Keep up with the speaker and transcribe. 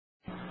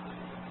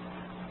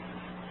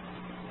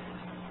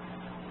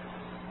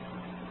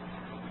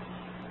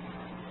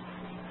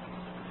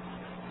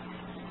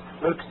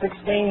Luke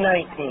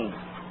 16:19.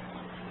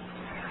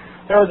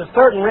 There was a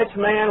certain rich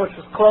man which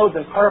was clothed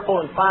in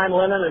purple and fine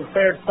linen and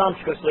fared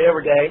sumptuously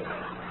every day.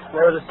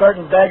 There was a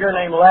certain beggar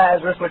named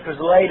Lazarus which was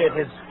laid at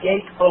his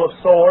gate full of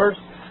sores,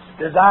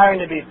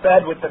 desiring to be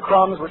fed with the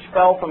crumbs which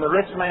fell from the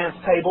rich man's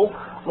table.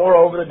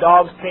 Moreover, the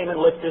dogs came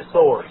and licked his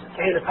sores. It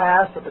came to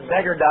pass that the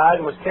beggar died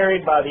and was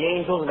carried by the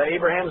angels into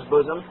Abraham's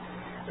bosom.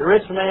 The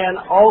rich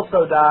man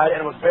also died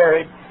and was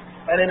buried.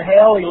 And in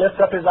hell he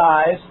lifted up his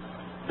eyes,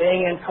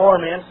 being in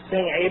torment,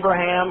 seeing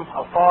Abraham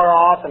afar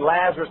off and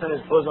Lazarus in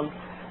his bosom.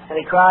 And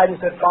he cried and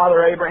said,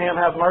 Father Abraham,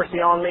 have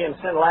mercy on me, and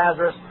send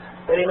Lazarus,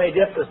 that he may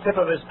dip the tip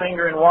of his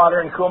finger in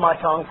water and cool my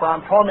tongue, for I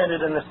am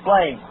tormented in this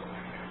flame.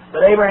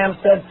 But Abraham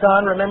said,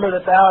 Son, remember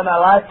that thou in thy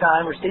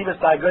lifetime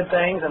receivest thy good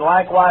things, and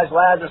likewise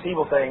Lazarus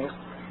evil things.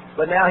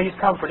 But now he's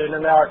comforted,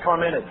 and thou art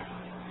tormented.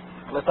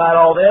 Beside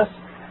all this,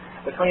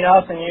 between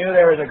us and you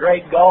there is a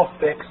great gulf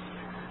fixed,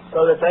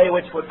 so that they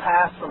which would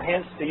pass from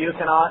hence to you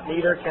cannot,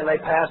 neither can they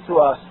pass to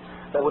us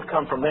that would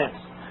come from thence.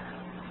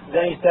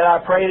 Then he said, I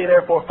pray thee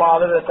therefore,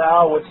 Father, that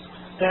thou wouldst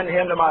send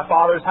him to my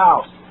father's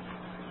house.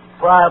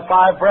 For I have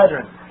 5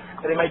 brethren,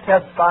 that he may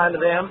testify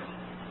unto them,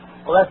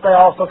 lest they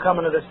also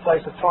come into this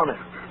place of torment.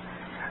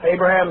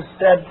 Abraham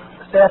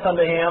saith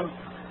unto him,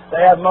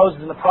 They have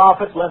Moses and the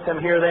prophets, let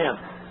them hear them.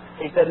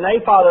 He said,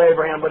 Nay, Father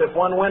Abraham, but if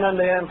one went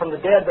unto them from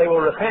the dead, they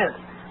will repent.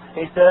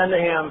 He said unto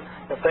him,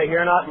 If they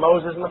hear not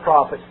Moses and the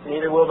prophets,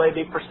 neither will they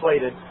be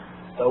persuaded,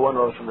 though one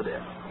rose from the dead.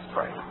 Let's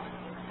pray.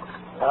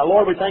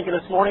 Lord, we thank you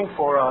this morning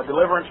for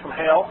deliverance from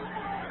hell.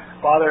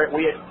 Father,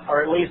 we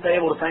are at least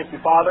able to thank you,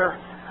 Father,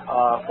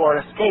 for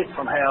an escape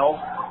from hell.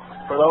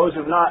 For those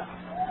who have not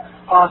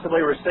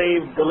possibly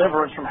received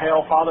deliverance from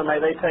hell, Father,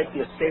 may they take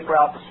the escape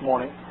route this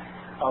morning.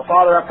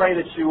 Father, I pray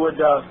that you would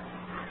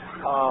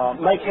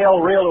make hell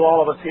real to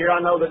all of us here.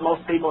 I know that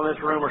most people in this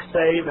room are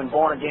saved and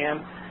born again.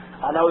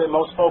 I know that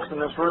most folks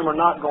in this room are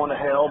not going to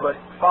hell, but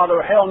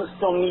Father, hell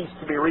still needs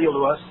to be real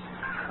to us.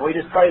 We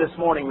just pray this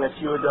morning that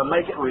you would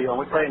make it real.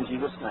 We pray in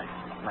Jesus' name.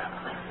 Amen.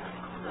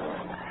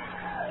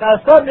 Now,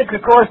 the subject,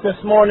 of course, this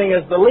morning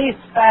is the least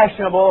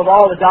fashionable of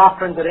all the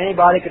doctrines that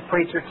anybody could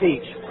preach or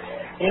teach.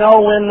 You know,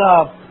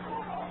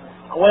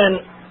 when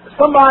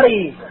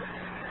somebody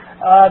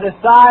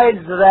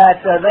decides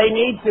that they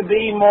need to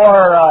be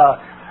more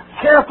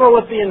careful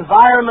with the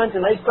environment,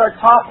 and they start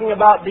talking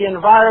about the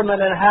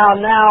environment and how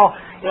now,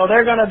 you know,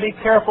 they're going to be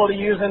careful to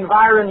use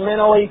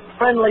environmentally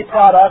friendly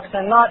products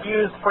and not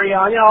use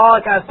Freon, you know, all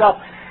that kind of stuff.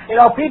 You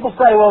know, people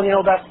say, well, you know,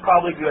 that's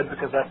probably good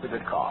because that's a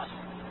good cause.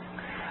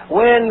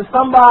 When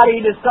somebody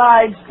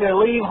decides to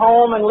leave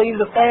home and leave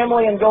the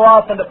family and go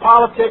off into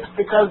politics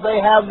because they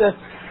have this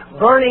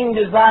burning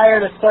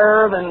desire to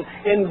serve and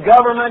in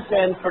government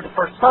and for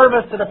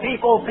service to the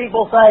people,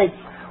 people say,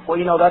 well,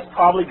 you know, that's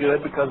probably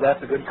good because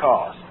that's a good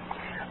cause.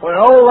 When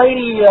an old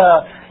lady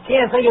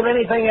can't think of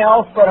anything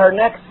else but her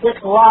next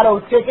 6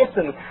 lotto tickets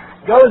and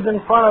goes in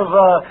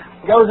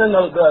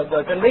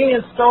the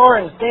convenience store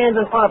and stands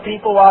in front of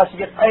people while she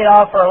gets paid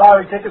off for a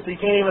lottery ticket, so you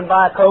can't even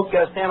buy a Coke, you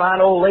got to stand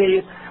behind old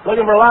ladies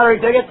looking for a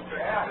lottery ticket.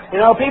 You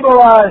know, people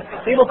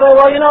say,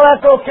 well, you know,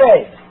 that's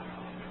okay.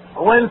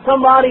 When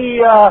somebody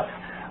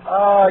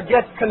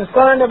gets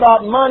concerned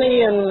about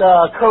money and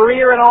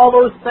career and all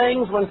those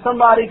things, when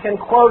somebody can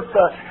quote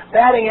the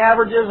batting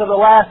averages of the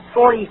last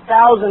 40,000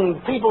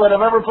 people that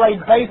have ever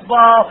played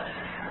baseball,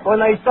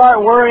 when they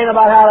start worrying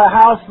about how the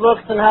house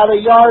looks and how the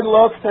yard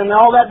looks and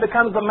all that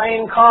becomes the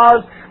main cause,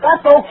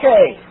 that's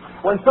okay.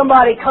 When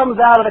somebody comes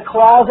out of the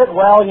closet,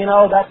 well, you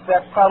know, that's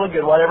probably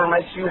good, whatever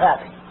makes you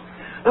happy.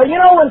 But you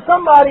know, when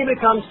somebody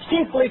becomes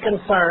chiefly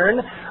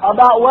concerned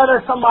about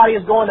whether somebody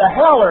is going to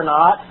hell or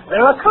not,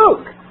 they're a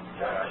kook.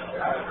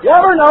 You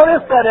ever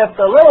notice that if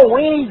the little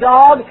weenie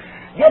dog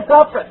gets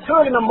up at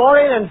 2 in the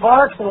morning and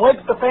barks and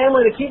wakes the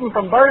family to keep him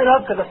from burning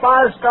up because the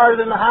fire started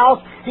in the house,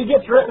 he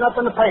gets written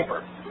up in the paper.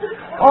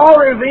 Paul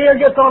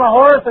Revere gets on a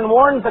horse and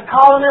warns the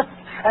colonists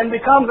and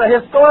becomes a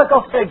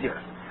historical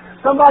figure.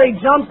 Somebody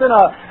jumps in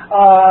a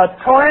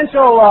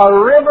torrential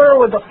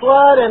river with the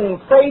flood and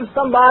saves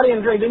somebody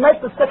and they make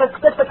the 6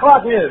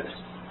 o'clock news.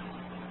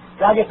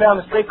 Guy gets down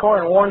the street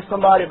corner and warns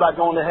somebody about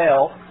going to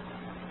hell,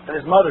 and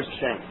his mother's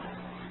ashamed.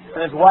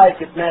 And his wife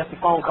gets nasty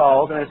phone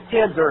calls, and his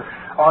kids are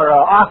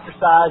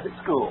ostracized at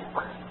school.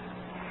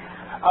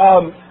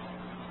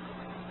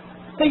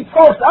 See,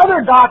 folks,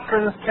 other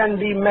doctrines can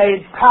be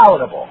made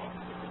palatable.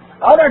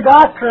 Other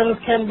doctrines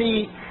can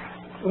be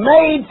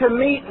made to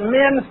meet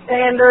men's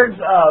standards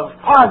of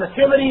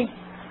positivity,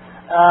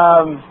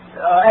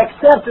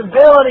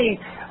 acceptability,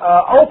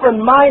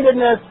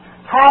 open-mindedness,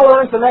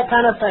 tolerance, and that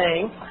kind of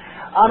thing.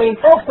 I mean,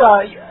 folks,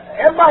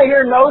 everybody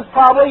here knows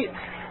probably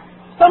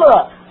some of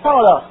the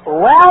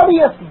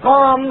rowdiest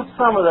bums,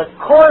 some of the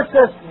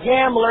coarsest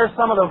gamblers,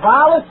 some of the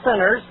vilest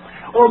sinners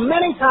will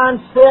many times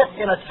sit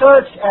in a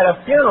church at a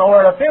funeral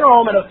or at a funeral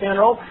home at a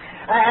funeral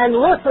and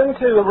listen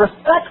to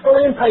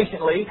respectfully and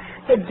patiently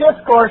to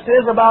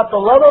discourses about the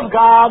love of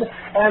God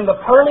and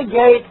the pearly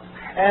gates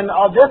and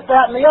this,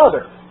 that, and the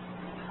other.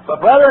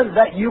 But brethren,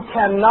 that you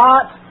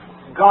cannot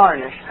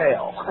garnish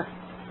hell.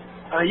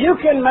 You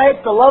can make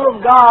the love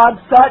of God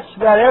such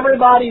that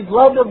everybody's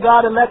loved of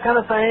God and that kind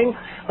of thing,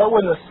 but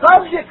when the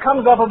subject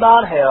comes up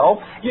about hell,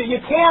 you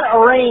can't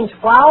arrange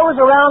flowers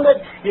around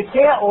it, you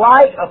can't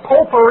light a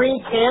potpourri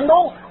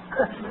candle.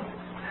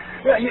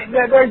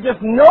 There's just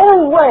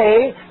no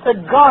way to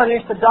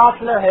garnish the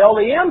doctrine of hell.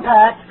 The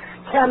impact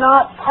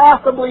cannot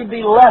possibly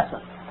be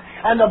lessened.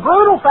 And the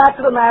brutal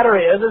fact of the matter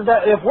is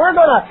that if we're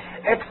going to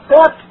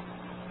accept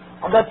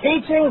the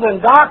teachings and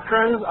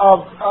doctrines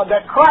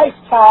that Christ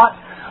taught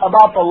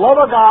about the love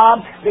of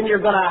God, then you're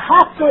going to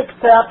have to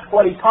accept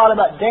what He taught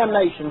about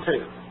damnation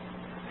too.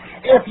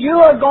 If you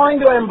are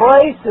going to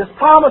embrace His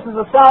promises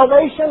of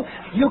salvation,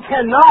 you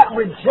cannot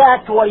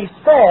reject what He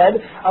said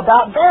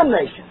about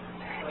damnation.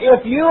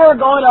 If you are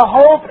going to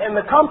hope in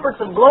the comforts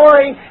of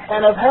glory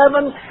and of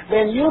heaven,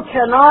 then you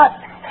cannot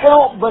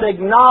help but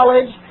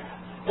acknowledge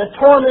the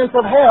torments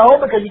of hell,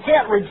 because you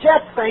can't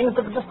reject things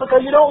just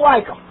because you don't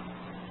like them.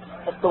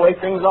 That's the way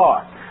things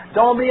are.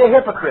 Don't be a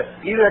hypocrite.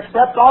 Either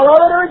accept all of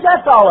it or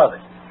reject all of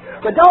it.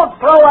 But don't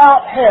throw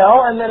out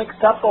hell and then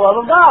accept the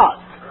love of God.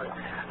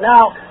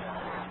 Now,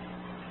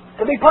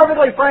 to be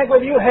perfectly frank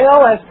with you,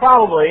 hell has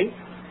probably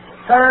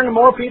turned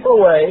more people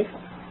away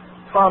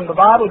from the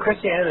Bible and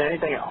Christianity than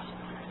anything else.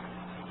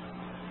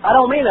 I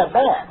don't mean that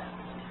bad.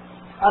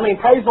 I mean,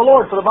 praise the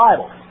Lord for the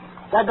Bible.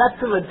 That's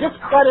to the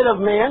discredit of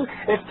men,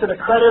 it's to the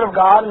credit of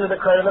God and to the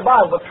credit of the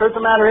Bible. But the truth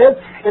of the matter is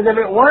if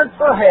it weren't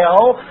for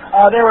hell,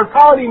 there would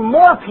probably be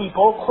more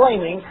people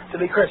claiming to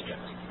be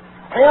Christians.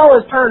 Hell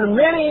has turned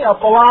many a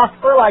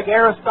philosopher like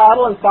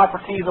Aristotle and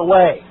Socrates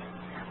away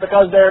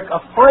because they're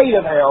afraid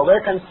of hell.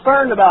 They're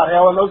concerned about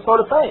hell and those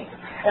sort of things.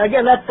 And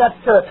again, that's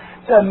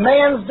to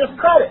man's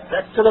discredit.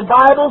 That's to the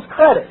Bible's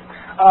credit.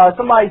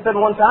 Somebody said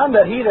one time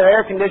that he that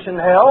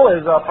air-conditioned hell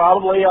is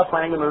probably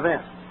planning to move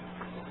in.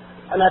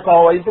 And that's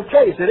always the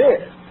case. It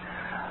is.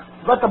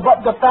 But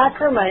the fact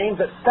remains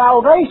that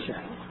salvation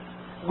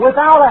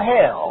without a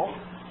hell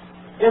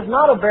is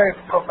not a very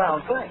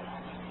profound thing.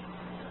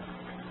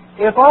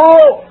 If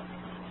all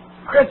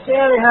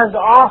Christianity has to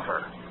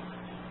offer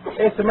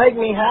is to make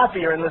me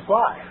happier in this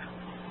life,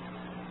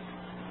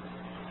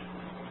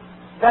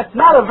 that's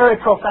not a very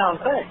profound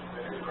thing.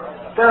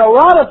 There are a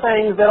lot of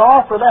things that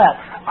offer that.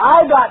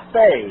 I got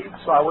saved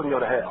so I wouldn't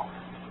go to hell.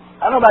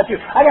 I don't know about you.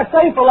 I got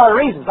saved for a lot of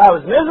reasons. I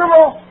was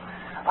miserable.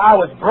 I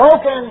was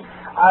broken,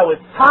 I was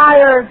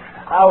tired,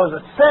 I was a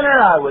sinner,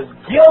 I was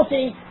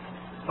guilty,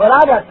 but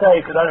I got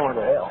saved because I didn't want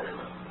to go to hell.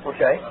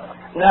 Okay?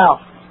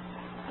 Now,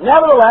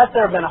 nevertheless,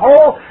 there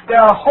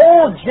are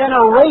whole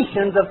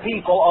generations of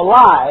people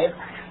alive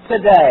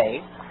today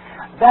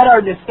that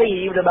are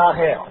deceived about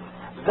hell.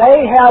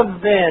 They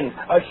have been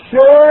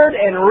assured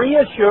and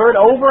reassured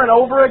over and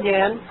over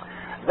again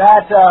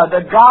that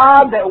the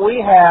God that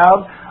we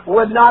have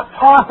would not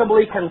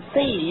possibly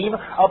conceive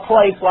a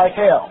place like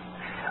hell.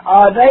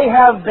 They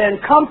have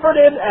been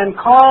comforted and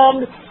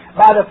calmed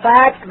by the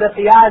fact that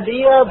the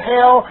idea of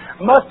hell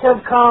must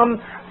have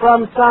come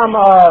from some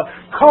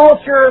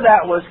culture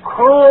that was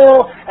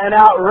cruel and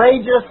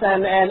outrageous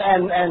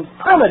and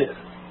primitive.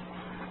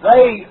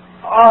 They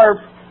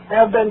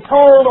have been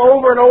told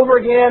over and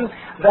over again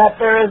that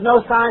there is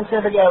no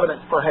scientific evidence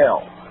for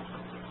hell.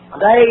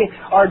 They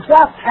are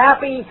just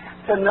happy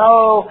to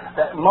know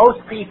that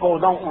most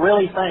people don't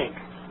really think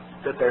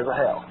that there's a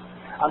hell.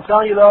 I'm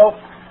telling you, though,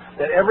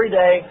 that every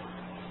day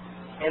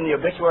in the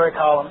obituary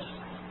columns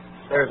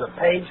there's a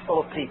page full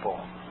of people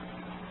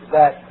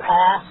that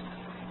passed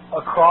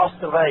across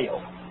the veil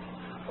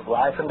of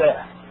life and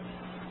death,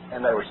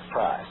 and they were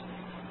surprised.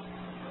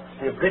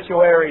 The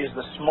obituaries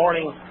this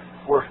morning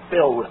were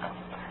filled with them.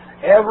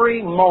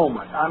 Every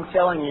moment, I'm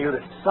telling you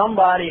that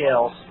somebody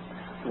else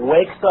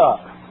wakes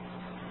up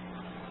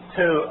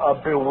to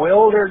a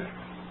bewildered,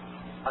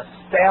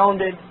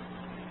 astounded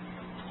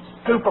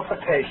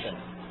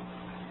stupefaction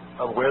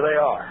of where they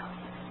are.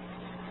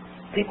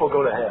 People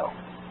go to hell.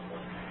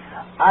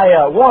 I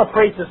want to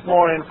preach this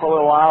morning for a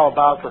little while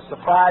about the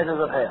surprises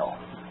of hell.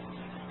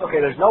 Okay,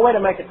 there's no way to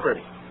make it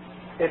pretty.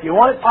 If you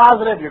want it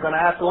positive, you're going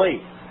to have to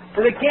leave.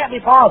 Because it can't be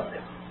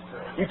positive.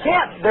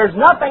 There's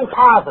nothing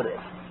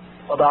positive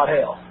about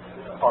hell.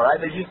 All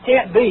right? There just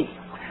can't be.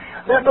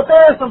 But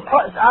there are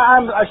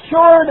I'm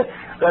assured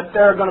that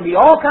there are going to be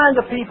all kinds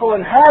of people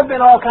and have been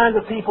all kinds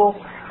of people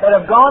that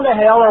have gone to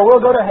hell or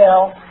will go to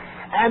hell,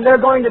 and they're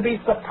going to be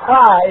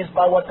surprised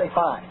by what they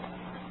find.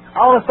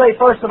 I want to say,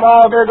 first of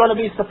all, they're going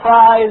to be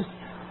surprised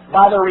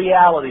by the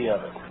reality of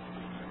it.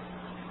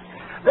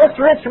 This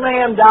rich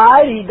man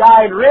died. He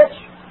died rich,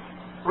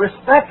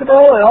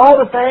 respectable, and all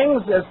the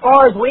things, as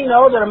far as we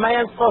know, that a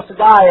man's supposed to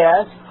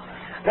die as.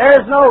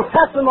 There's no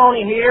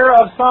testimony here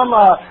of some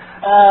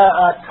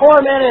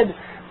tormented,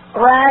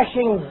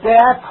 thrashing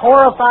death,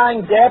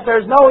 horrifying death.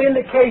 There's no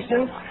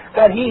indication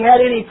that he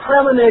had any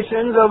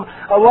premonitions of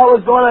what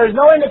was going on. There's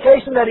no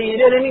indication that he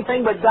did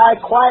anything but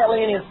die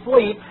quietly in his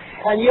sleep,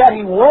 and yet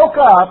he woke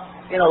up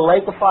in a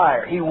lake of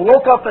fire. He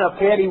woke up in a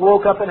pit. He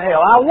woke up in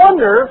hell.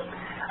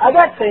 I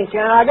got thinking,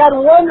 and I got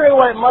wondering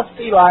what it must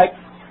be like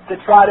to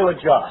try to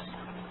adjust.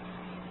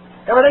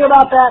 Ever think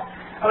about that?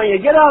 I mean,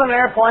 you get on an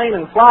airplane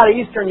and fly to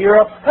Eastern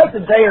Europe, it takes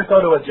a day or so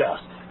to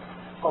adjust.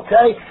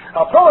 Okay?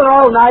 Pull an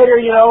all-nighter,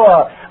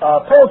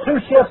 pull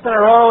 2 shifts in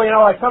a row,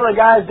 like some of the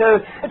guys do.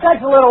 It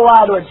takes a little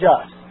while to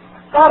adjust.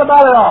 Thought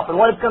about it often,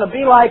 what it's going to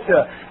be like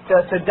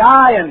to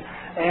die and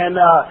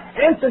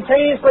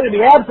instantaneously to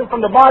be absent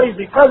from the body, to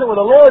be present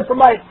with the Lord,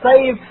 somebody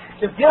saved.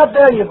 Just get up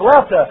there and you've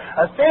left a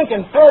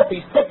stinking, filthy,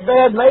 sick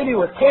bed, maybe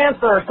with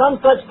cancer or some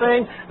such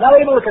thing, not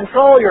able to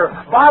control your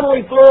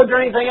bodily fluids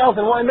or anything else,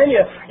 and then you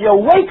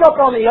wake up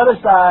on the other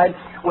side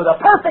with a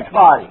perfect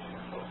body,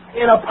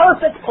 in a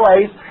perfect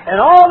place,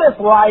 and all this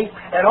light,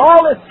 and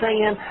all this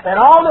singing, and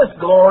all this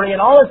glory,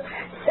 and all this.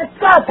 It's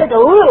got to take a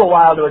little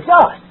while to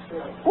adjust.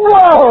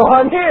 Whoa,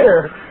 I'm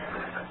here.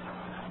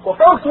 Well,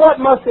 folks,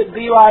 what must it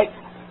be like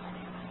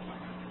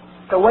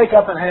to wake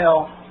up in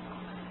hell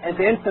and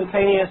to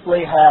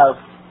instantaneously have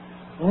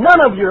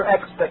none of your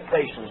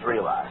expectations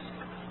realized?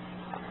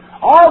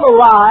 All the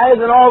lies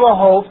and all the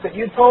hopes that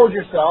you told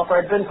yourself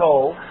or had been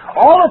told,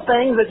 all the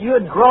things that you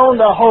had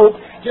grown to hope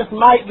just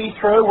might be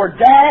true, were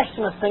dashed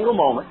in a single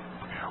moment.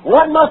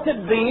 What must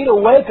it be to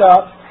wake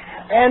up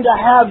and to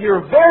have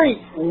your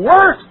very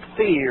worst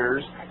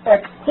fears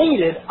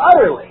exceeded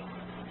utterly?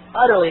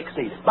 Utterly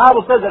exceeded. The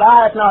Bible says that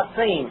eye hath not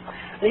seen,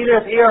 neither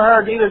hath ear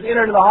heard, neither hath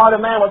entered into the heart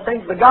of man the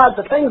things that God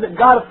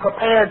hath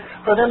prepared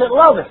for them that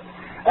love it.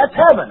 That's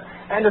heaven.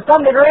 And to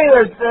some degree,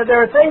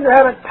 there are things that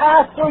haven't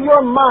passed through your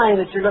mind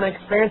that you're going to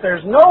experience.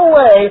 There's no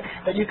way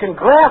that you can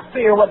grasp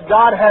here what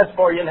God has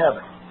for you in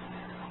heaven.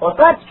 Well, if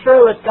that's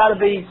true, it's got to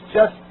be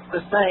just the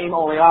same,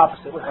 only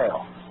opposite with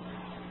hell.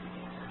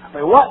 I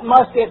mean, what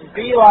must it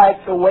be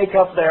like to wake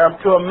up there?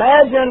 To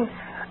imagine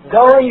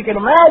going, you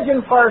can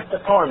imagine first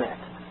the torment.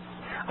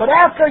 But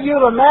after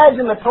you've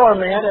imagined the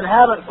torment and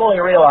haven't fully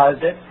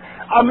realized it,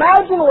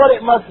 imagine what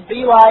it must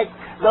be like,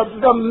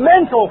 the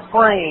mental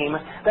frame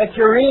that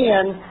you're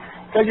in,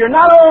 because you're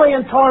not only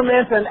in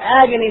torment and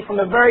agony from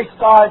the very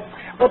start,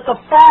 but the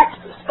facts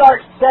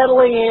start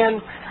settling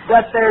in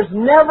that there's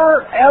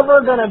never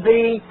ever going to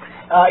be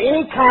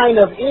any kind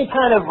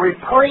of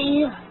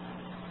reprieve,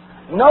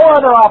 no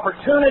other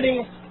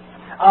opportunity,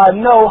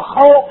 no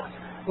hope,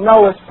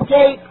 no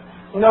escape,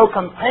 no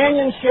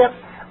companionship,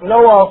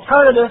 no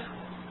alternative.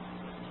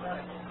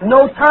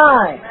 No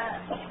time.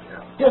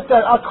 Just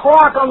a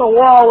clock on the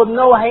wall with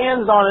no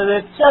hands on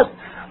it. It's just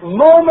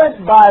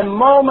moment by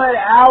moment,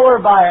 hour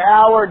by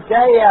hour,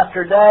 day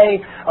after day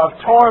of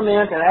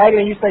torment and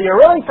agony. You say, you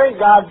really think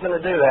God's going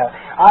to do that?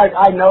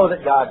 I know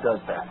that God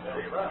does that.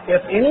 If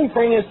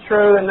anything is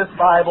true in this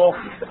Bible,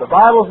 if the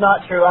Bible's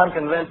not true, I'm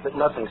convinced that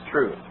nothing's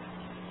true.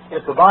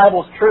 If the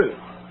Bible's true,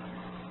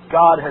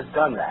 God has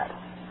done that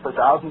for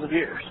thousands of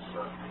years.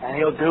 And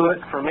He'll do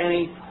it for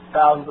many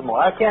thousands of more.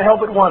 I can't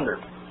help but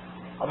wonder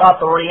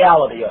about the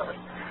reality of it.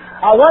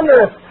 I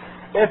wonder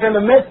if in the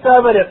midst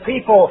of it, if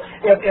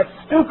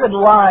stupid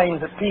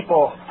lines that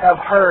people have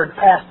heard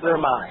pass their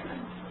mind.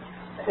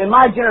 In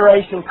my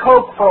generation,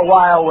 Coke for a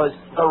while was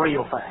the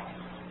real thing.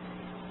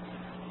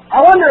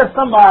 I wonder if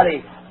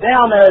somebody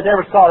down there that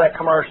ever saw that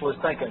commercial is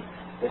thinking,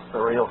 it's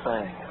the real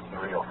thing, it's the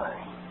real thing.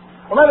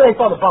 Or maybe they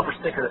saw the bumper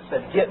sticker that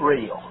said, get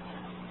real.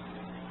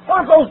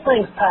 What if those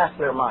things pass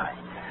their mind?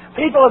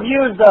 People have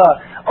used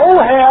oh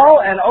hell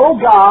and oh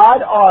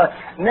God are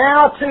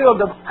now two of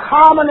the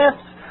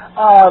commonest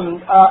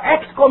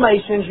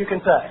exclamations you can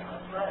say.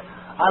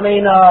 I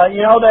mean,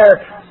 they're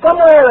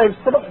somewhere,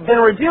 they've been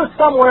reduced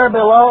somewhere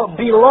below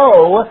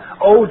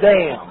oh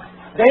damn.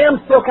 Damn's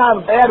still kind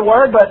of a bad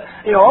word, but,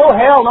 oh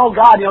hell and oh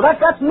God,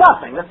 that's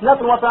nothing. That's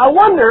nothing whatsoever. I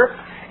wonder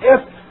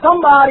if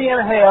somebody in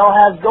hell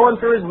has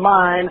going through his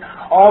mind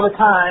all the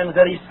times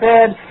that he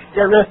said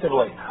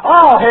derisively,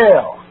 oh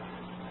hell.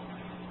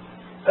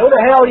 Who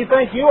the hell do you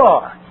think you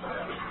are?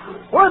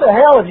 Where the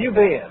hell have you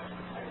been?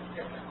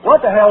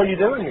 What the hell are you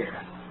doing here?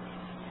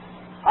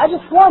 I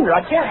just wonder.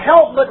 I can't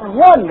help but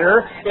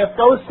wonder if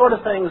those sort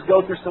of things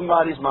go through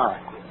somebody's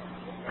mind.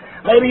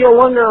 Maybe you'll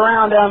wander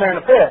around down there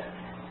in the pit.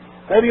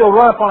 Maybe you'll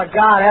run up on a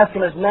guy and ask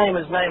him his name.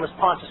 His name is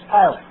Pontius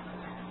Pilate.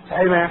 Say,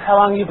 hey man, how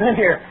long have you been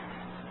here?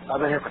 I've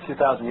been here for 2,000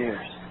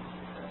 years.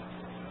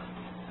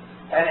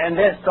 And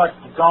then it starts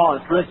to dawn.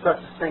 It really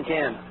starts to sink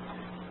in.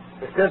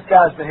 If this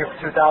guy's been here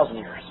for 2,000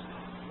 years,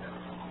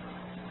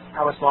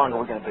 how much longer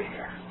are we going to be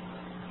here?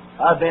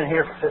 I've been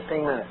here for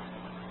 15 minutes.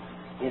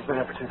 He's been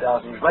here for 2,000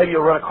 years. Maybe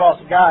you'll run across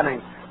a guy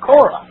named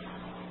Korah,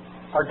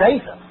 or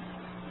Dathan,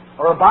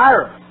 or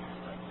Abiram.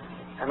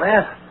 And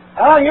man,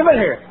 how long have you been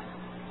here?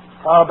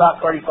 Oh, about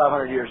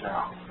 3,500 years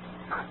now.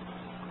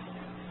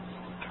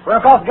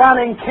 Run across a guy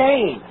named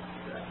Cain.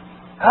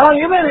 How long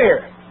have you been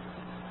here?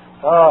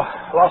 Oh,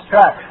 lost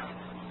track.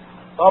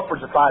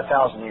 Upwards of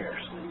 5,000 years.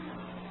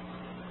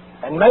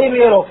 And maybe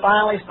it'll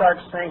finally start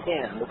to sink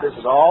in that this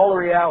is all the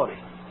reality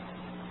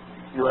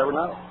you'll ever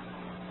know.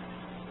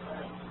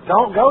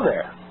 Don't go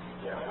there.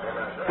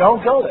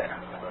 Don't go there.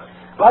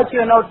 I'd like you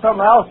to note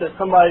something else that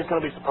somebody's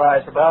going to be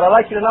surprised about. I'd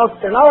like you to note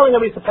that they're not only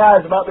going to be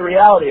surprised about the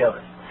reality of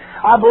it.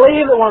 I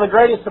believe that one of the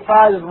greatest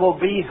surprises will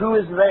be who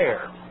is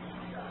there.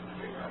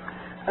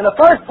 In the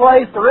first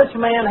place, the rich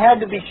man had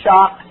to be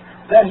shocked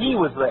that he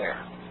was there.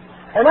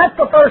 And that's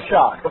the first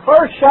shock. The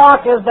first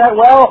shock is that,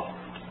 well,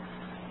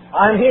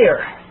 I'm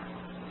here.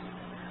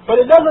 But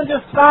it doesn't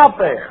just stop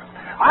there.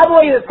 I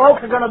believe that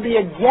folks are going to be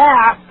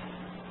aghast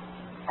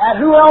at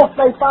who else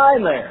they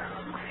find there.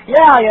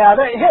 Yeah,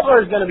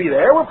 Hitler's going to be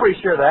there. We're pretty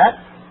sure of that.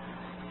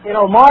 You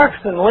know, Marx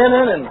and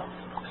Lenin and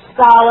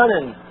Stalin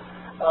and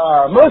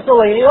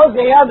Mussolini,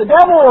 the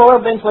devil will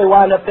eventually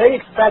wind up there. You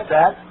expect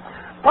that.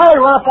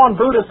 Probably run up on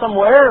Buddha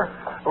somewhere,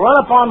 run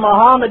up on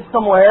Muhammad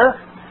somewhere.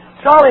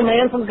 Charlie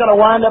Manson's going to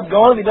wind up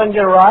going if he doesn't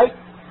get it right.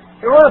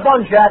 You run up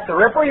on Jack the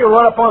Ripper, you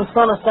run up on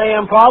Son of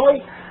Sam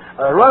probably,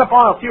 run up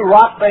on a few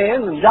rock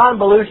bands and John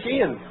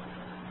Belushi and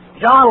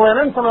John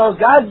Lennon, some of those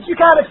guys. You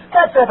kind of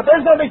expect that, but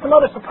there's going to be some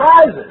other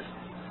surprises.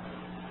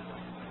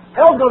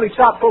 Hell's going to be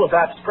chock full of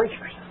Baptist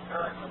preachers.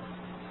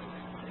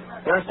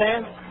 You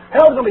understand?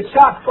 Hell's going to be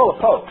chock full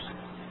of folks.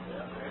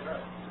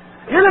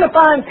 You're going to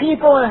find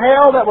people in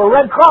hell that were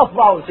Red Cross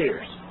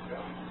volunteers.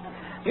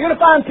 You're going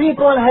to find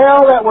people in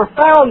hell that were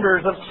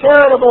founders of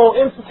charitable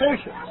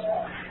institutions.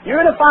 You're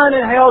going to find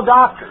in hell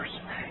doctors.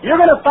 You're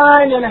going to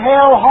find in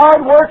hell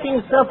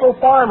hard-working, simple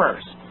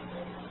farmers.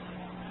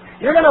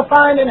 You're going to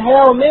find in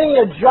hell many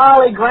a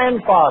jolly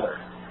grandfather.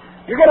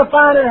 You're going to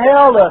find in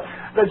hell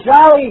the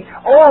jolly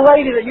old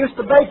lady that used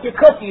to bake you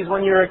cookies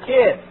when you were a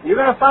kid. You're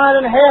going to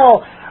find in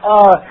hell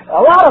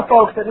a lot of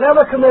folks that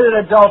never committed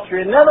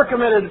adultery and never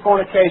committed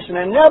fornication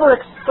and never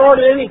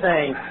extorted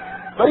anything.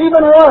 But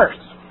even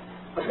worse,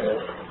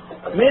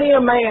 many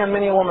a man,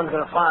 many a woman is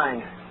going to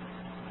find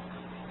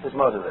his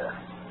mother there.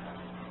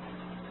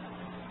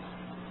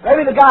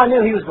 Maybe the guy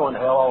knew he was going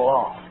to hell all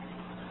along.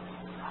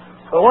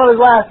 But one of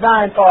his last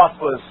dying thoughts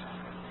was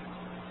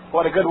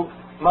what a good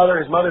mother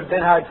his mother had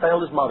been, how he'd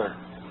failed his mother.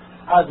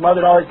 How his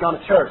mother had always gone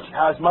to church.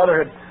 How his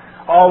mother had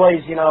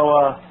always, been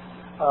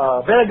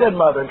a good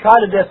mother and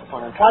tried to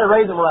discipline and tried to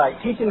raise him right,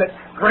 teaching that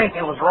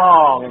drinking was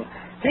wrong and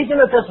teaching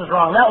that this was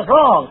wrong, that was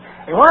wrong.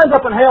 He winds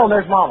up in hell and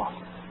there's Mama.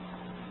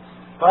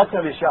 Well, that's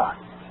going to be a shock.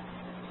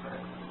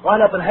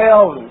 Wind up in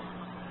hell and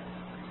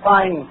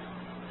find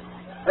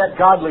that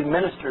godly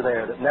minister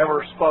there that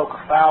never spoke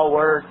a foul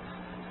word.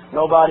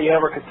 Nobody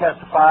ever could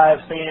testify of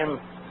seeing him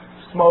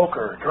smoke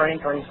or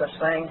drink or any such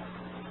thing.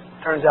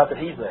 Turns out that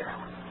he's there.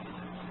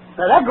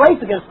 Now that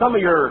grates against some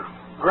of your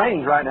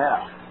grains right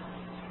now.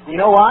 You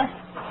know why?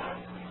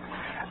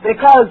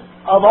 Because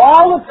of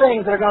all the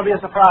things that are going to be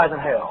a surprise in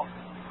hell,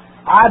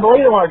 I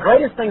believe that one of the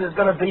greatest things is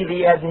going to be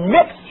the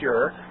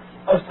admixture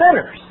of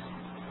sinners.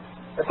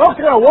 The folks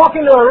are going to walk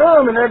into a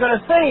room and they're going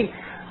to see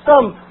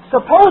some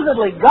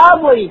supposedly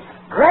godly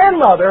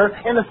grandmother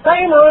in the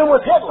same room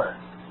with Hitler,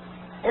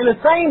 in the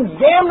same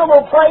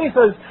damnable place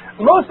as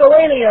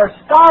Mussolini or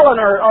Stalin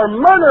or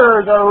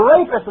murderers or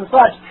rapists and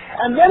such.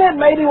 And then it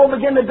maybe will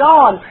begin to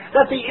dawn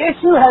that the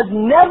issue has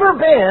never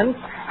been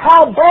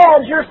how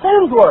bad your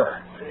sins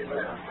were.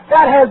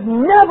 That has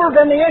never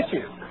been the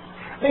issue.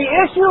 The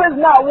issue is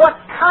not what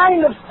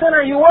kind of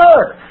sinner you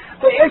were.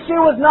 The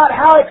issue is not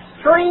how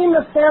extreme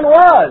the sin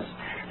was.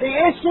 The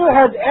issue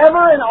has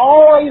ever and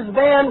always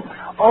been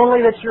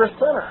only that you're a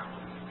sinner.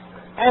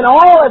 And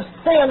all have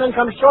sinned and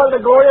come short of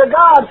the glory of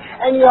God.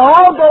 And you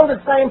all go to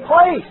the same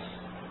place.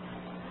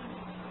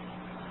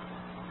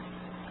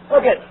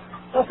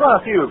 Let's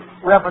run a few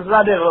references.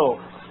 I did a little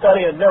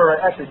study. I've never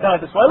actually done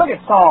it this way. Look at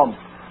Psalm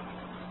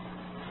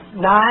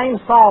 9,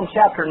 Psalm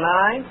chapter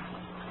 9.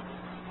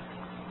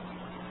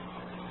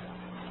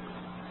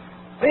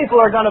 People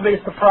are going to be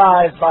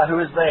surprised by who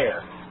is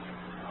there.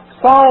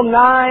 Psalm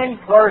 9,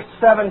 verse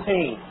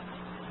 17.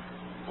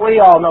 We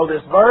all know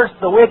this verse.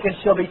 The wicked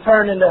shall be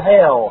turned into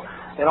hell,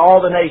 and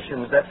all the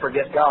nations that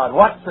forget God.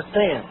 What's the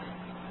sin?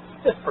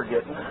 Just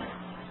forgetting.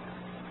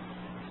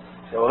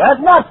 So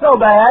that's not so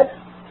bad.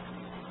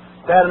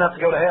 Bad enough to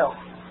go to hell.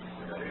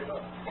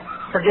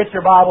 Forget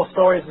your Bible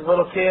stories as a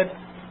little kid.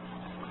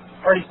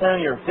 Pretty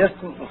soon you're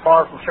distant and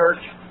far from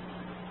church.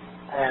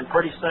 And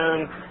pretty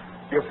soon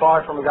you're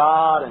far from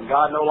God, and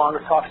God no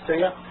longer talks to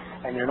you.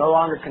 And you're no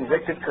longer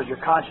convicted because your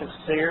conscience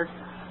is seared.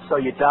 So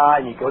you die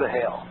and you go to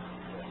hell.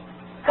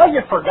 Because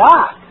you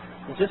forgot.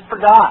 You just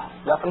forgot.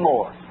 Nothing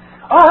more.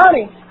 Oh,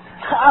 honey,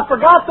 I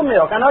forgot the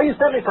milk. I know you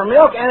sent me for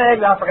milk and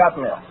eggs. I forgot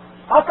the milk.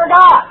 I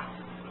forgot.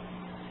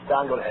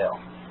 Die and go to hell.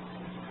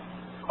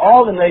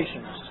 All the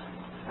nations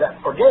that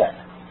forget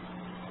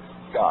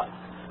God.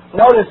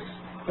 Notice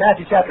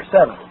Matthew chapter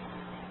 7.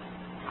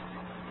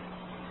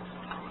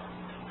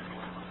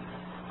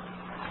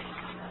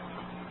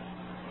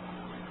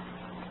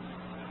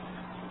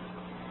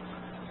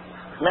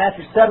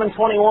 Matthew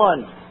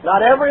 7:21.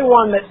 Not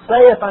everyone that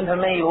saith unto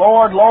me,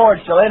 Lord, Lord,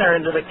 shall enter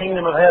into the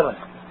kingdom of heaven.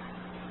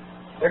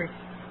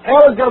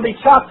 Hell is going to be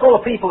chock full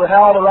of people that have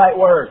all the right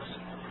words.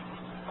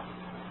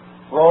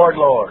 Lord,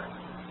 Lord.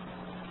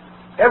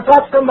 Ever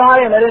talk to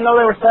somebody and they didn't know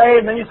they were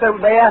saved, and then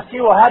they asked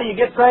you, well, how do you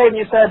get saved?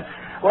 And you said,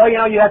 well,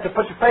 you have to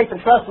put your faith and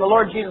trust in the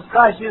Lord Jesus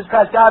Christ. Jesus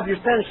Christ died for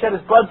your sins, shed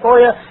His blood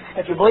for you.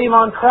 If you believe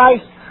on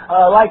Christ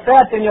like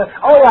that, then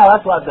oh yeah,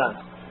 that's what I've done.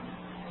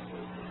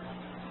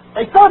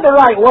 They said the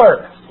right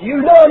words.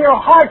 You know in your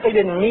heart they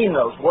didn't mean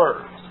those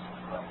words.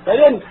 They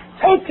didn't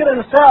take to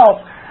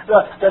themselves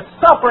the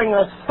suffering,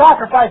 the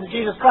sacrifice of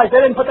Jesus Christ.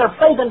 They didn't put their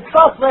faith and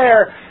trust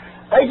there.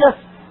 They just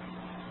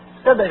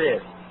said they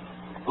did.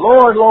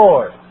 Lord,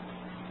 Lord.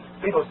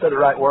 People said the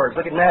right words.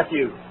 Look at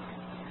Matthew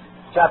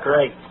chapter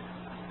 8.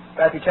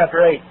 Matthew chapter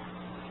 8.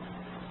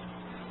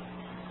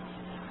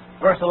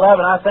 Verse 11,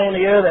 I say unto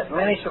you that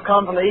many shall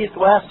come from the east,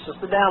 west, shall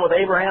sit down with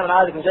Abraham and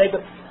Isaac and Jacob,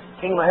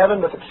 kingdom of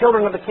heaven, but the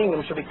children of the kingdom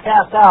shall be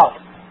cast out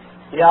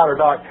the outer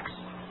darkness.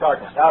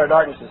 Outer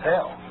darkness is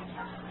hell.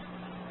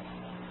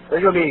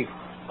 There's going to be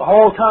a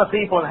whole ton of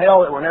people in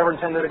hell that were never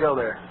intended to go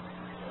there.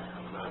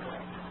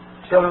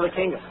 Children of the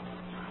kingdom.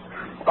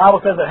 The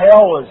Bible says that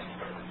hell was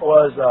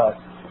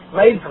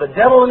made for the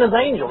devil and his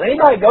angels.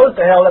 Anybody who goes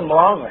to hell doesn't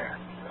belong there.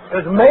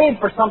 It was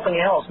made for something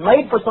else,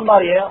 made for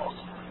somebody else.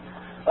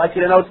 I'd like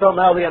you to note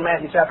something else in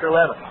Matthew chapter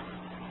 11.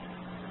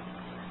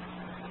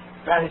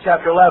 Matthew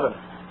chapter 11.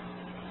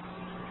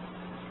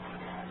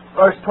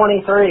 Verse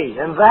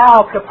 23. And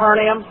thou,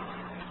 Capernaum,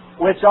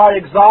 which art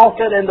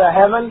exalted unto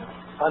heaven,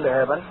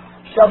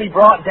 shall be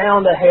brought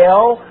down to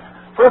hell.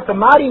 For if the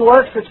mighty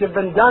works which have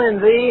been done in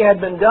thee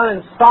had been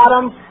done in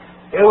Sodom,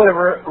 it would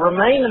have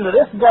remained unto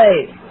this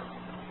day.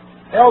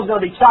 Hell's going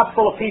to be chock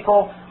full of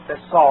people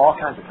that saw all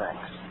kinds of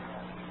things.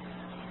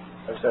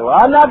 They say, well,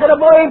 I'm not going to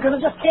believe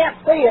because I just can't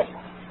see it.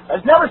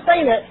 I've never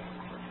seen it.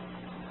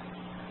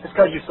 Just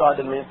because you saw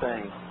it doesn't mean a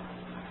thing.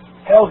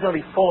 Hell's going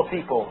to be full of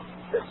people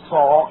that saw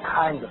all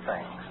kinds of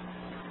things.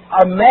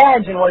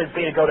 Imagine what it'd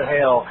be to go to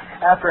hell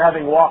after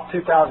having walked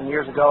 2,000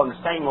 years ago in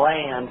the same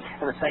land,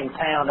 in the same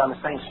town, down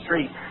the same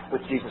street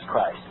with Jesus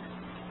Christ.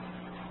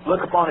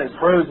 Look upon his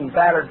bruised and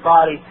battered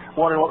body,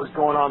 wondering what was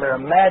going on there.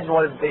 Imagine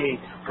what it'd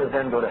be to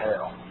then go to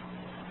hell.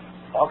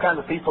 All kinds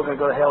of people are going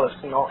to go to hell and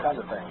see all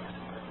kinds of things.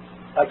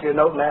 I'd like you to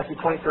note Matthew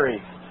 23.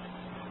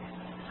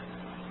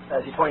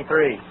 Matthew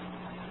 23.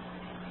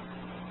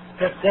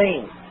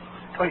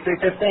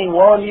 23:15.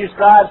 Woe unto you,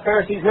 scribes,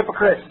 Pharisees,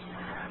 hypocrites!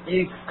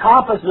 You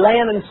compass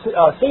land and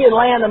sea and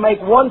land to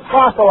make one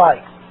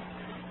proselyte.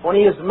 When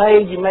he is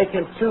made, you make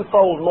him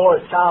twofold more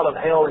a child of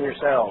hell than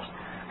yourselves.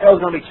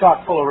 Hell's going to be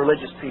chock full of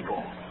religious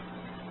people.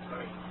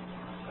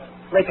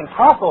 Making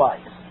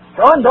proselytes.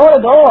 Going door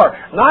to door,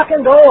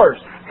 knocking doors,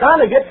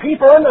 trying to get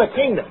people into the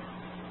kingdom.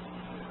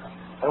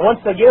 And once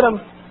they get them,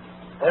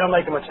 they don't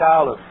make them a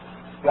child of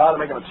God, they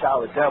make them a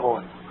child of the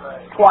devil, and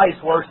twice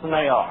worse than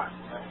they are.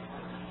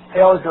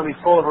 Hell is going to be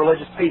full of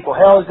religious people.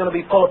 Hell is going to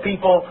be full of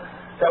people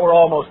that were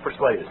almost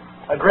persuaded.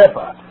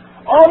 Agrippa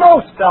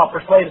almost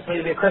persuaded me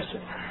to be a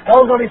Christian.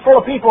 Hell is going to be full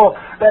of people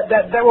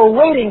that were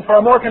waiting for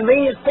a more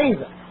convenient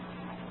season.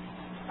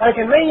 At a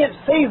convenient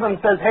season,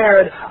 says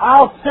Herod,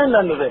 I'll send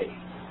unto thee.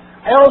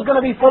 Hell is going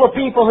to be full of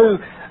people who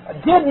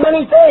did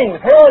many things.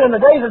 Herod, in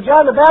the days of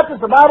John the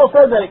Baptist, the Bible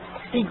says that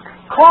he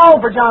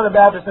called for John the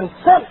Baptist and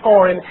sent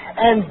for him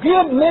and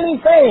did many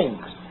things.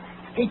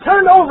 He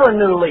turned over a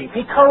new leaf.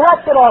 He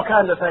corrected all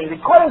kinds of things. He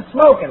quit his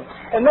smoking.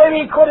 And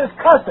maybe he quit his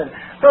cussing.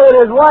 So that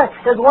his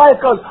wife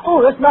goes,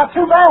 ooh, that's not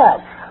too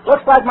bad.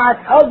 Looks like my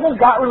husband's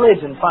got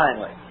religion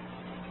finally.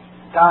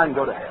 Die and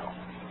go to hell.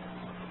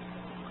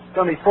 It's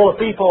going to be full of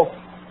people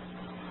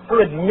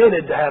who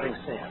admitted to having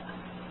sinned.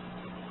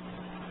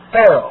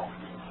 Pharaoh.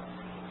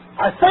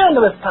 I sinned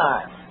this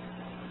time.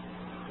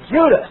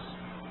 Judas.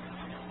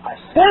 I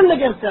sinned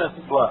against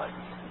innocent blood.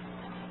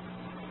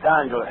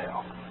 Die and go to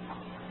hell.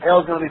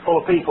 Hell's going to be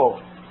full of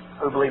people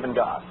who believe in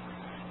God.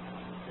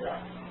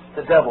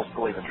 The devils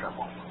believe and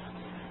tremble.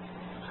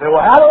 Say,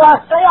 well, how do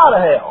I stay out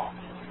of hell?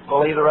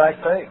 Believe the right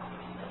thing.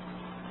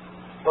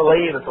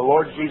 Believe that the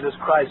Lord Jesus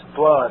Christ's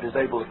blood is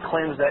able to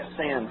cleanse that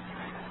sin.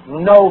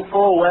 Know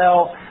full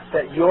well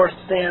that your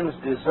sins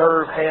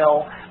deserve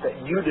hell, that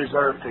you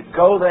deserve to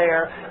go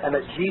there, and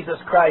that Jesus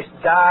Christ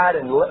died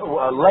and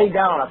laid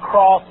down on a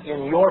cross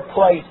in your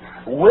place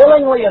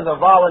willingly as a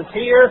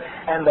volunteer,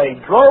 and they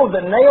drove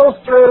the nails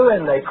through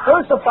and they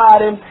crucified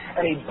him,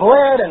 and he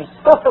bled and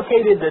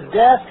suffocated to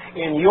death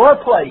in your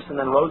place and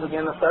then rose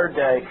again the third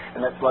day,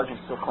 and that blood is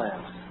still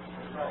cleansed.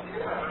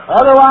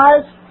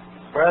 Otherwise,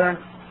 brethren,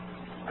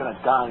 you're going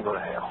to die and go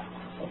to hell.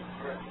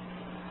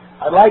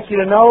 I'd like you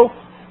to know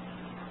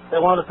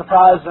that one of the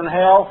surprises in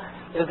hell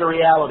is the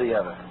reality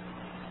of it.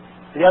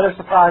 The other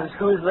surprise is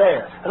who is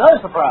there.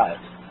 Another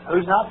surprise,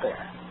 who's not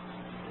there.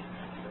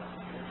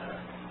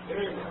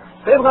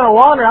 People are going to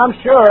wander, I'm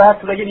sure,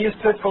 after they get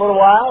used to it for a little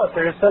while, if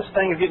there is such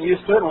thing as getting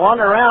used to it, and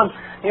wander around,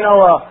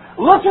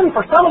 looking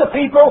for some of the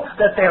people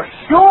that they're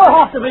sure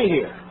have to be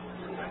here.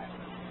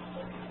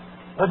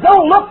 But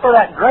don't look for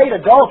that great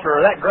adulterer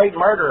or that great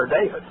murderer,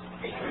 David,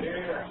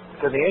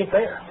 because he ain't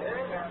there.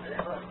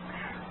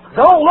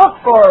 Don't look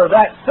for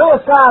that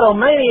suicidal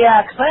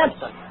maniac,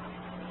 Samson,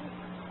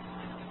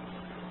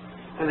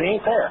 because he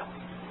ain't there.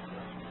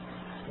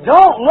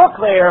 Don't look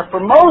there for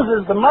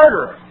Moses the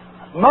murderer,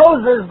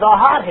 Moses the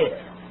hothead,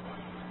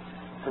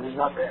 because he's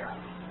not there.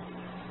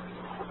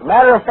 As a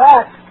matter of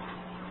fact,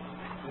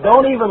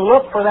 don't even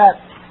look for that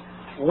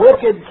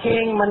wicked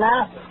king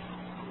Manasseh.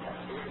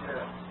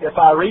 If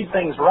I read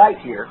things right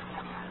here,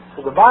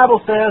 so the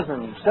Bible says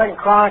in 2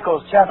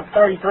 Chronicles chapter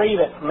 33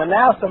 that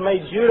Manasseh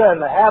made Judah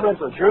and the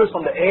inhabitants of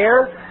Jerusalem to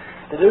err,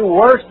 to do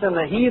worse than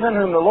the heathen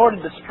whom the Lord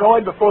had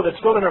destroyed before the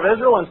children of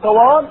Israel, and so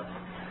on.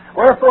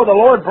 Wherefore the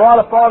Lord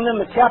brought upon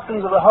them the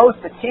captains of the host,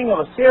 the king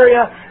of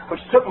Assyria, which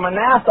took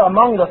Manasseh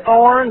among the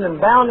thorns, and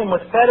bound him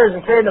with fetters,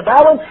 and carried him to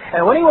Babylon.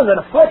 And when he was in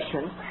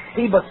affliction,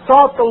 he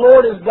besought the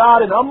Lord his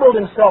God, and humbled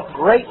himself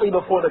greatly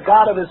before the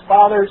God of his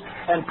fathers,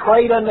 and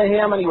prayed unto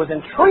him, and he was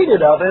entreated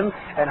of him,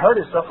 and heard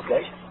his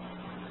supplication.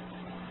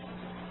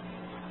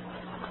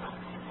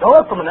 Don't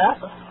look for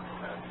Manasseh.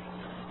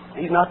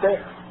 He's not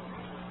there.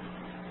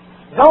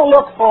 Don't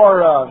look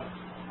for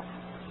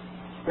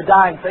the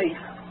dying thief.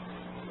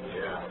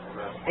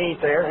 He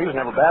ain't there. He was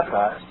never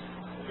baptized.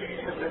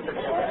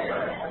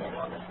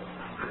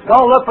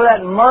 Don't look for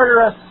that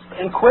murderous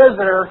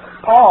inquisitor,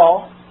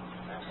 Saul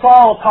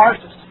of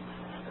Tarsus.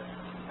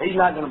 He's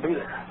not going to be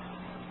there.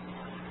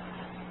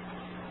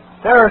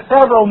 There are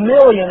several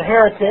million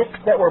heretics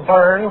that were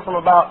burned from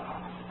about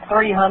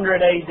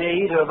 300 AD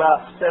to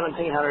about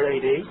 1700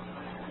 AD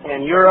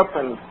in Europe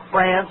and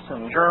France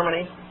and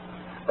Germany.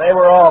 They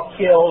were all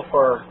killed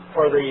for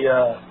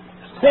the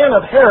sin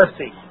of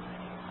heresy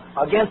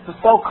against the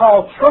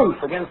so-called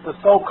truth, against the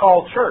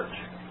so-called church.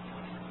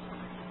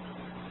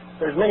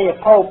 There's many a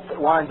pope that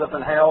winds up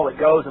in hell that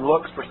goes and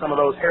looks for some of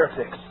those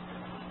heretics.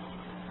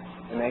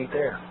 And they ain't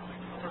there.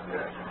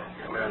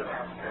 Amen.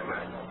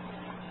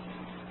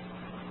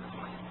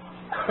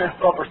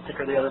 Bumper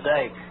sticker the other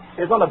day.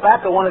 It was on the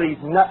back of one of these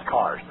nutso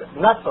cars.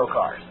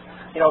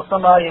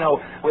 Somebody,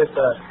 with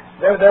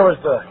there was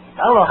the,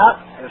 I don't know how,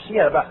 she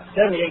had about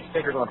 78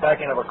 stickers on the back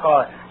end of her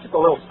car. Just a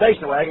little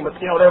station wagon, but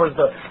there was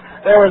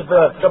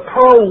the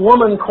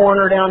pro-woman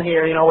corner down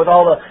here, with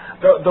all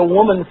the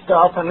woman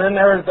stuff, and then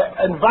there was the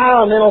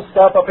environmental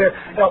stuff up here.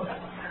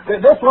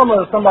 This woman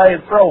was somebody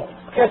who'd throw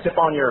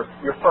ketchup on your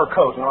fur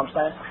coat, you know what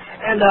I'm saying?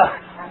 And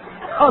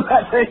on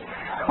that thing,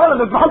 one of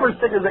the bumper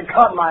stickers that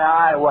caught my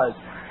eye was,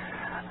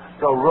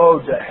 "The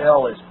road to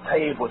hell is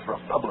paved with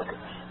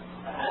Republicans."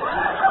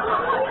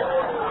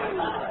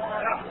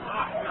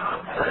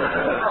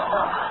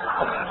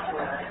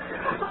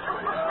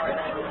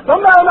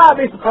 Somebody might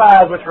be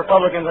surprised which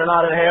Republicans are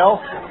not in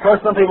hell. Of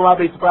course, some people might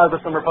be surprised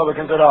with some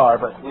Republicans that are,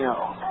 but,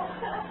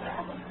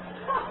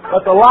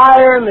 But the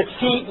liar and the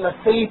cheat and the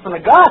thief and the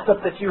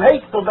gossip that you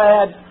hate so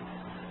bad,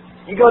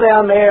 you go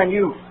down there and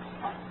you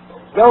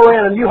go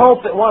in and you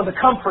hope that one of the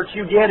comforts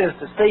you get is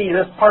to see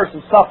this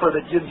person suffer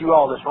that did you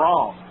all this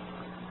wrong.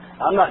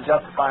 I'm not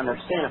justifying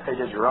their sin if they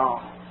did you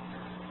wrong.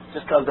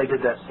 Just because they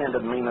did that sin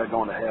doesn't mean they're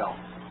going to hell.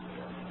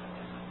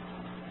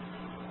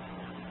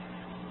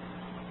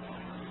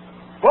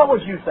 What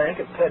would you think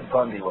if Ted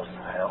Bundy was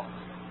in hell?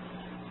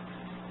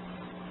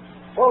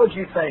 What would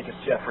you think if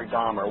Jeffrey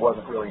Dahmer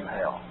wasn't really in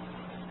hell?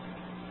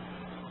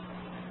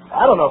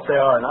 I don't know if they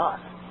are or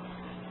not.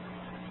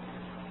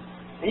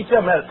 Each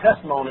of them had a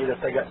testimony that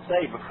they got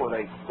saved before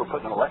they were put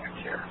in an electric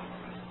chair.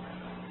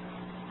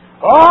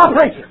 Oh,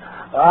 preacher,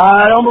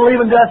 I don't believe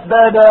in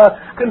deathbed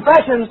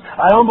confessions.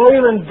 I don't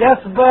believe in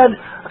deathbed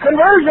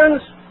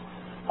conversions.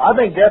 I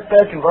think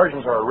deathbed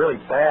conversions are a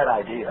really bad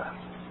idea.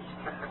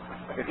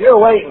 If you're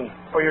waiting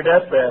for your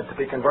deathbed to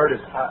be converted,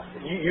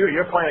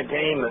 you're playing a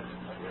game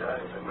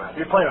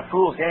you're playing a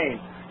fool's game.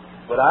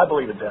 But I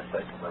believe in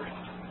deathbed conversions.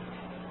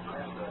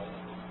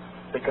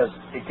 Because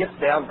it gets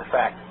down to the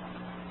fact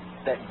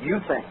that you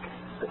think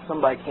that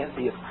somebody can't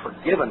be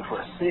forgiven for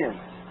a sin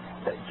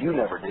that you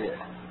never did.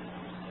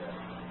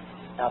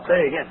 Now, I'll tell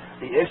you again,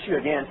 the issue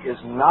again is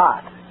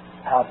not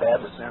how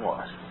bad the sin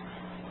was.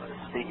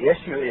 The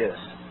issue is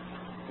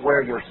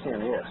where your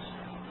sin is.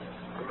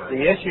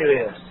 The issue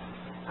is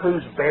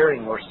who's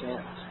bearing your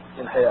sins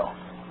in hell.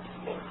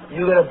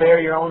 You going to bear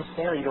your own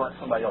sin, or you going to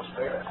let somebody else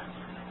bear it?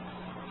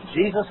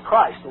 Jesus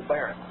Christ will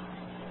bear it.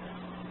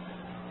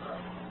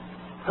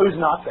 Who's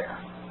not there?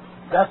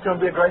 That's going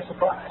to be a great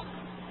surprise.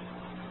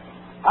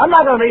 I'm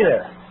not going to be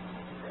there.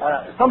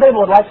 Some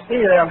people would like to see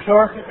you there, I'm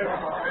sure.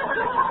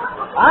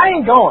 I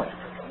ain't going.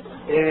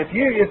 If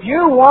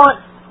you want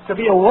to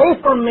be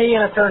away from me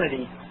in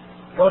eternity,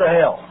 go to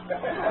hell.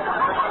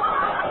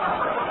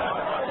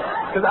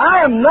 Because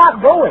I am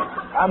not going.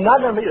 I'm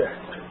not going to be there.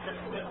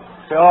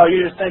 So,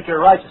 you just think you're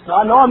righteous. No,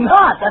 I'm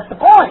not. That's the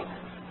point.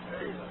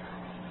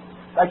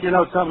 I'd like you to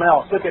know something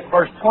else. Look at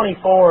verse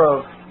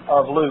 24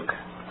 of Luke.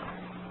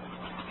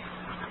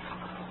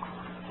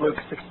 Luke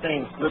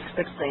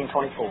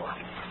 16:24.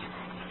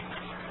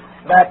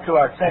 Back to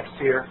our text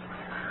here.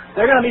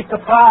 They're going to be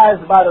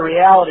surprised by the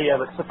reality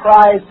of it.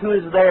 Surprised who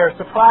is there.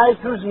 Surprised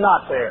who's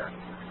not there.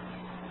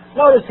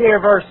 Notice here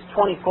verse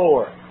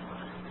 24.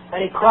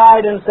 And he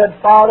cried and said,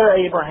 Father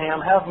Abraham,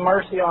 have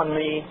mercy on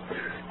me,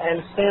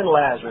 and send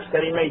Lazarus,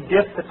 that he may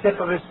dip the tip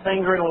of his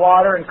finger in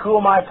water and cool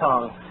my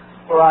tongue,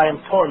 for I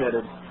am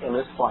tormented in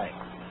this flame.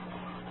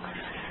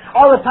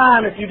 All the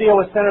time, if you deal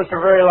with sinners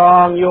for very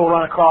long, you'll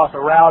run across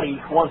a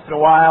rowdy once in a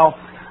while,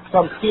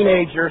 some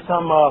teenager,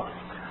 some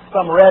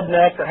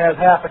redneck that has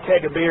half a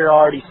keg of beer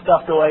already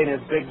stuffed away in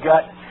his big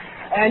gut.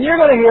 And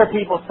you're going to hear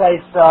people say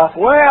stuff,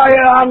 well,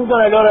 yeah, I'm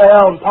going to go to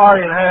hell and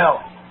party in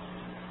hell.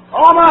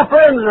 All my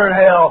friends are in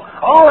hell.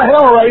 All the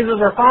hell raisers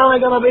are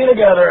finally going to be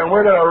together, and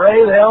we're going to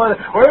raise hell, and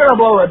we're going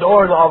to blow the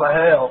doors off of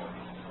hell.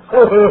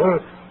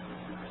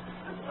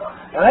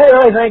 And they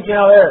really think,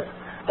 they're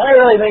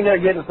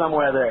getting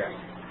somewhere there.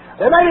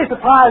 They may be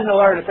surprised to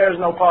learn that there's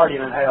no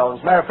partying in hell. As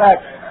a matter of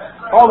fact,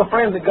 all the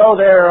friends that go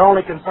there are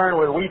only concerned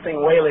with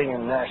weeping, wailing,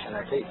 and gnashing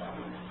their teeth.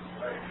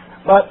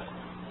 But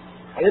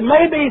it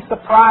may be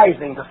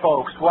surprising to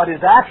folks what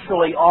is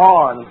actually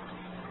on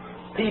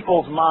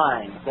people's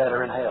minds that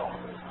are in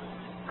hell.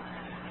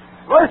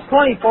 Verse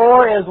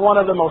 24 is one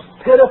of the most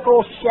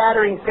pitiful,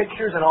 shattering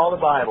pictures in all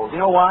the Bible. You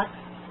know why?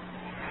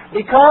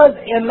 Because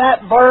in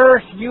that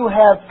verse you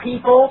have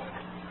people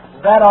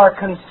that are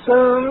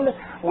consumed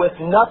with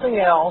nothing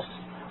else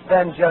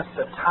than just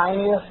the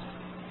tiniest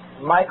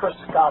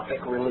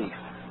microscopic relief.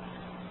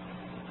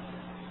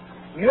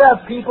 You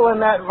have people in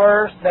that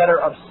verse that are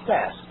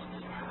obsessed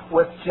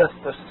with just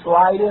the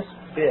slightest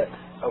bit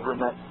of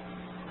remittance.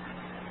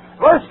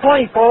 Verse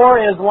 24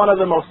 is one of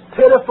the most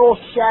pitiful,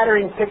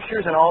 shattering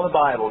pictures in all the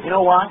Bible. You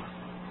know why?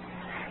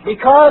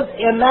 Because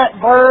in that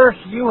verse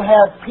you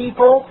have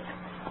people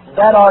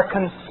that are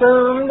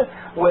consumed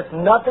with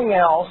nothing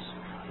else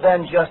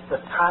than just the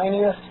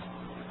tiniest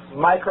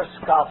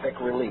microscopic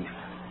relief.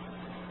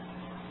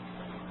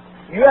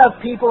 You have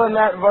people in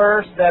that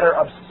verse that are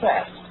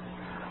obsessed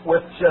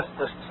with just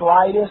the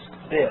slightest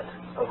bit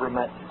of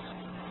remittance.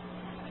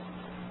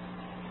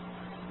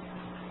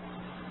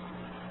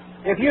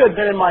 If you had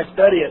been in my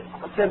study at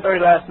 10:30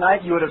 last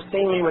night, you would have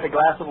seen me with a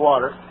glass of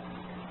water,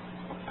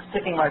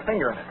 sticking my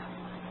finger in it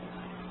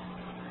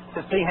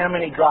to see how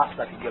many drops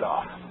I could get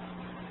off.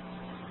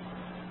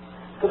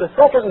 To the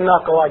second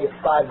knuckle, I get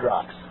 5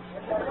 drops.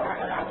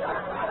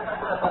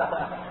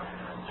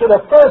 To the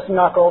first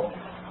knuckle,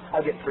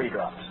 I get 3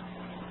 drops.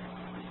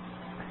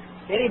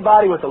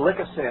 Anybody with a lick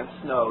of sense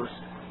knows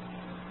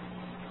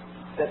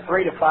that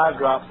 3 to 5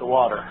 drops of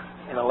water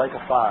in a lake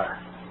of fire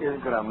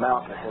isn't going to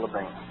amount to a hill of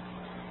beans.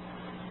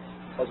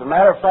 As a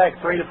matter of fact,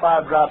 3 to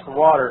 5 drops of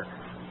water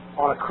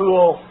on a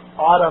cool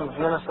autumn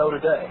Minnesota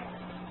day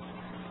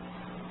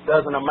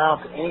doesn't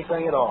amount to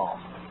anything at all.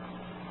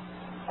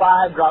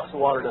 5 drops of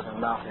water doesn't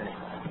amount to anything.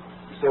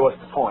 You see, what's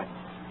the point?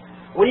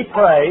 We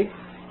pray,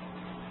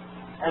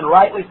 and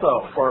rightly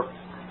so, for,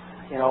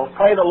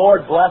 pray the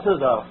Lord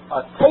blesses a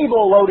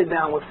table loaded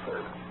down with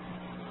food.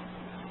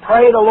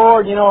 Pray the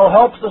Lord,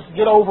 helps us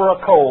get over a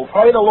cold.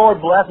 Pray the Lord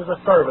blesses a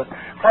service.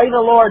 Pray the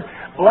Lord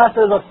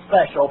blesses a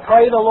special.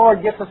 Pray the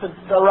Lord gets us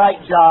the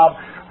right job,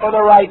 for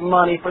the right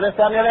money, for this,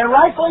 that, and the other, and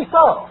rightfully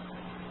so.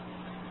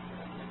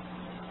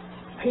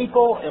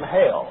 People in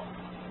hell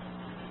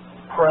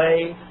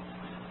pray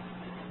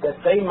that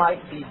they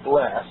might be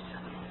blessed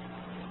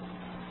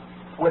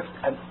with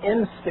an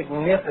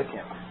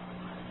insignificant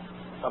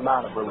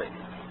amount of relief.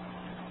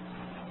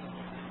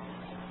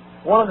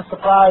 One of the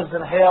surprises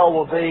in hell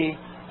will be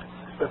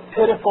the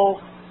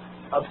pitiful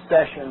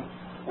obsession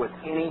with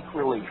any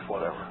relief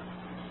whatever.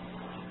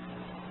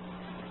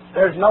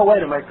 There's no way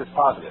to make this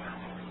positive.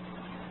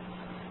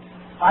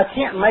 I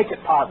can't make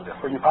it positive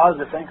for you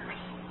positive thinkers.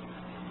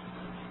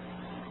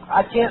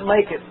 I can't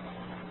make it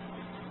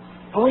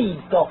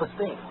bleed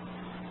self-esteem.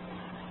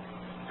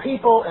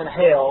 People in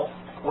hell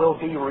will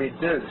be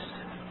reduced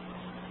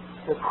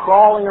to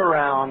crawling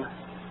around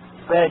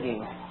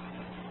begging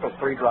for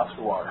 3 drops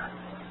of water,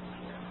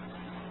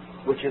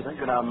 which isn't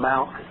going to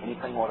amount to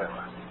anything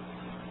whatever.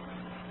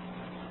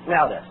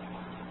 Now then,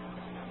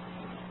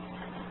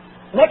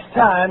 next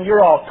time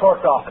you're all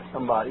torqued off at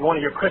somebody, one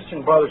of your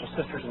Christian brothers or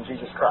sisters in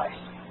Jesus Christ,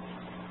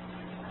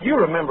 you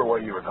remember where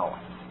you were going.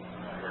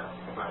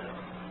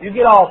 You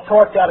get all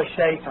torqued out of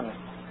shape and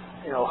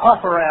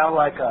huff around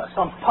like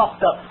some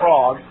puffed up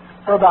frog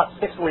for about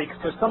 6 weeks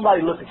because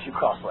somebody looked at you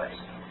crossways.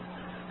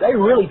 They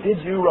really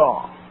did you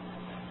wrong.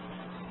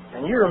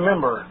 And you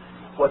remember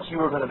what you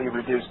were going to be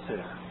reduced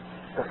to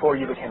before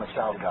you became a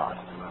child of God.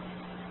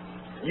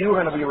 You were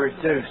going to be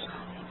reduced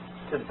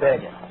to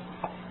begging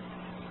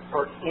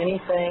for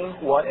anything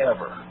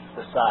whatever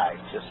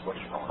besides just what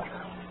you're going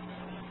through.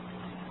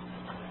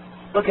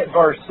 Look at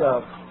verse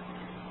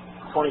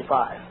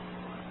 25.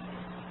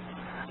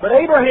 But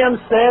Abraham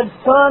said,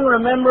 Son,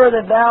 remember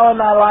that thou in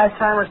thy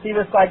lifetime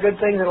receivest thy good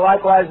things, and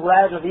likewise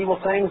Lazarus evil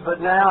things, but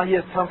now he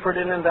is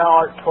comforted and thou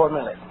art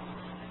tormented.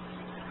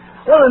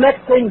 One of the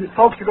next things that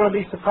folks are going to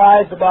be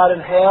surprised about in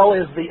hell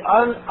is the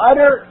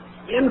utter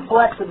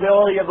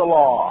inflexibility of the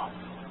law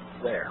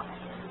there.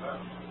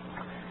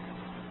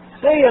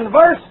 See, in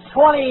verse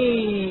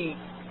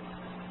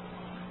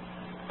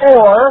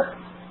 24,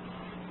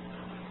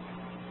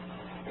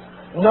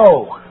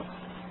 no.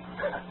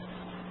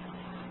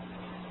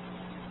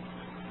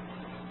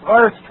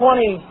 Verse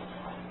 29,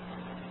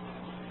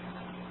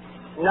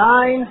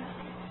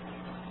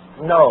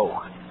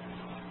 no.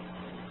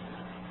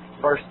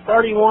 Verse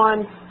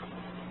 31,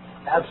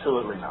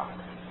 absolutely not.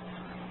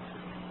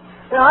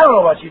 Now, I don't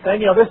know what you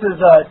think. This is,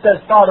 it says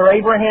Father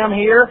Abraham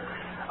here.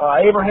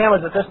 Abraham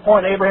is at this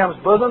point in Abraham's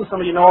bosom. Some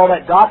of you know all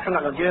that doctrine.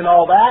 I'm not going to get into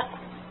all that.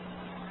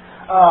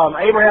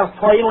 Abraham's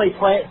plainly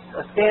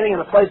standing in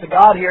the place of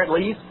God here at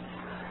least.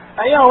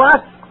 You know, when I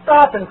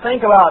stop and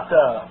think about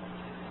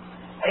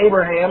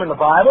Abraham in the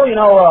Bible, you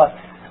know,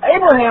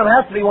 Abraham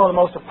has to be one of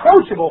the most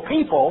approachable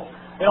people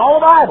in all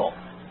the Bible.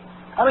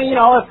 I mean, you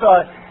know, if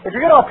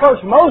you're going to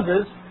approach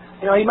Moses,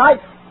 you know, he might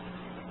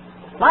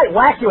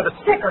whack you with a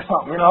stick or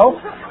something, you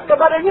know. But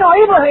you know,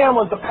 Abraham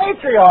was the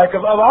patriarch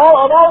of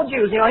all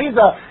Jews. You know, he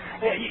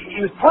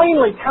was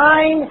plainly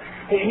kind.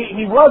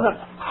 He wasn't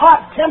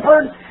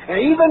hot-tempered, and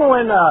even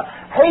when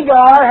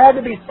Hagar had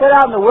to be set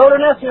out in the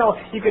wilderness, you know,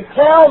 you could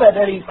tell that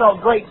he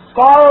felt great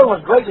sorrow and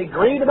was greatly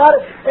grieved about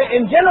it.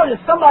 In general,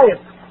 just somebody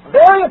that's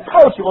very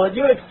approachable that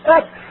you would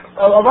expect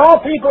of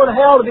all people in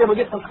hell to be able to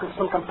get some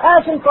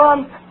compassion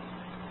from.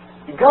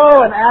 You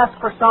go and ask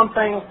for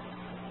something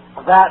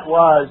that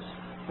was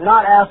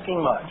not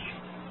asking much.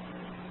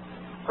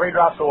 3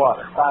 drops of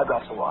water, 5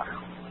 drops of water.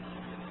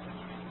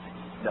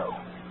 No.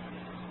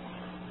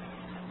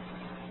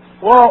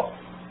 Well,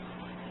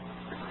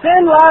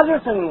 send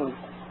Lazarus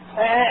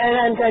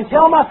and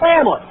tell my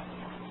family.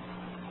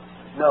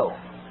 No.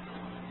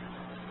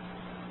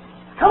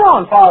 Come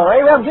on, Father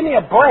Abraham, give me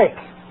a break.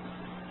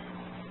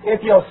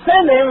 If you'll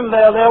send him,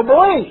 they'll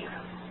believe.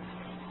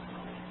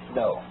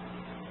 No.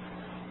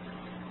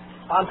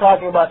 I'm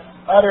talking about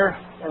utter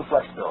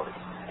inflexibility.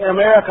 In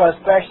America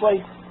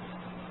especially,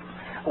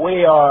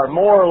 we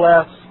more or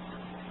less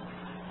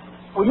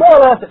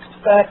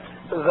expect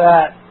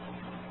that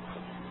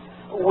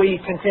we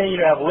continue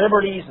to have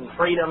liberties and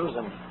freedoms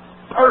and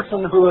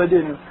personhood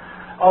and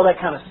all that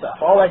kind of stuff,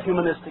 all that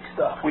humanistic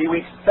stuff. We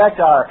expect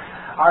our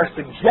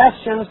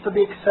suggestions to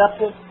be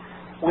accepted.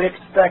 We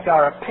expect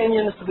our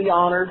opinions to be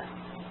honored,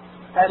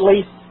 at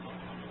least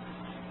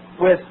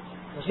with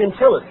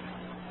gentility.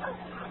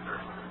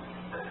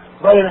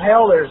 But in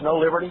hell there is no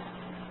liberty.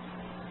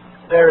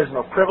 There is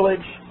no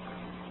privilege.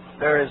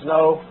 There is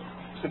no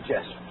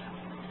suggestion.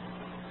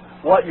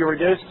 What you're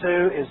reduced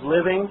to is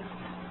living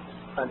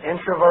an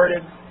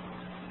introverted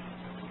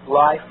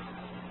life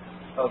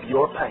of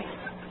your pain,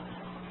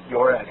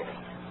 your agony.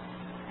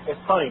 It's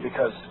funny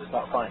because it's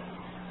not funny.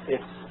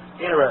 It's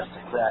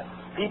interesting that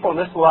people in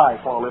this life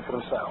want to live for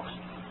themselves.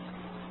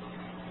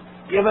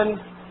 Given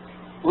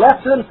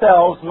left to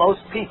themselves,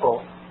 most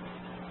people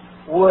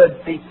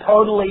would be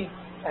totally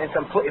and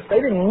complete. If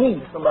they didn't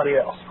need somebody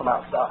else from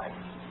outside,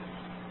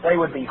 they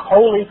would be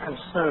wholly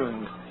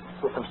consumed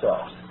with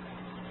themselves.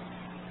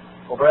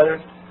 Well,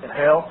 brethren, in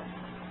hell,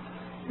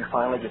 you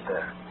finally get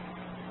there.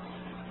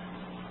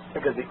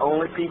 Because the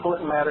only people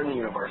that matter in the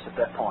universe at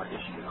that point is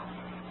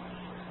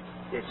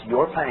you. It's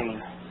your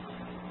pain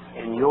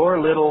in your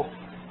little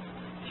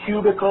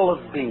cubicle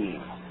of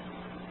being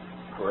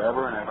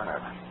forever and ever and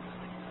ever.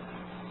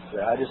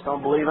 So I just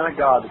don't believe in a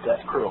God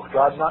that's cruel.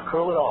 God's not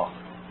cruel at all.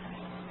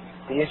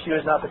 The issue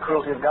is not the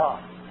cruelty of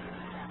God.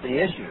 The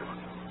issue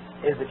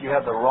is that you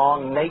have the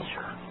wrong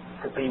nature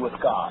to be with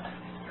God.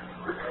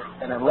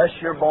 And unless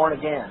you're born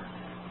again,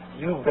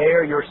 you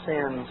bear your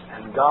sins,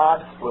 and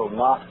God will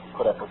not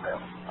put up with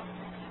them.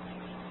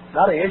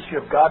 Not an issue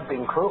of God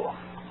being cruel.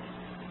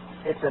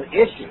 It's an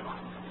issue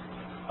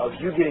of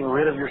you getting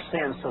rid of your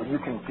sins so you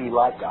can be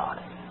like God.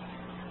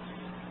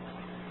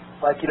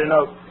 I'd like you to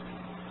note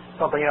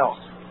something else.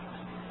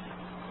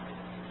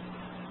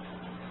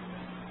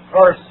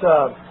 Verse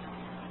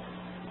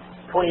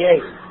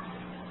 28.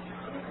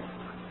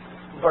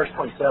 Verse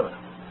 27.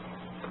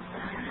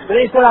 Then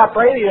he said, I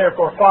pray thee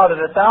therefore, Father,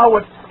 that thou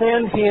wouldst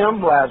send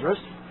him, Lazarus,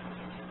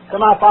 to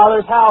my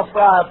father's house,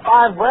 for I have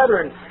 5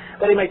 brethren,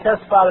 that he may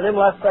testify to them,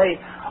 lest they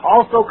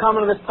also come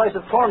into this place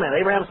of torment.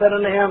 Abraham said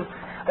unto him,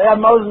 They have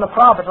Moses and the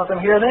prophets, let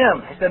them hear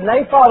them. He said,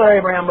 Nay, Father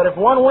Abraham, but if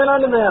one went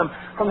unto them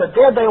from the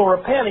dead, they will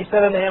repent. He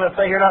said unto him, If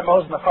they hear not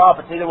Moses and the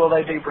prophets, neither will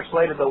they be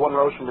persuaded, though one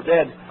rose from the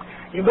dead.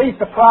 You'll be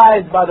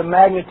surprised by the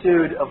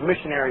magnitude of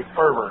missionary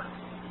fervor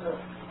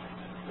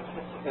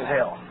in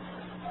hell.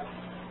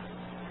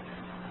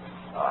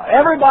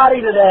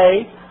 Everybody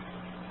today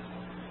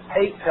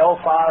hates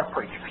hellfire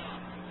preachers.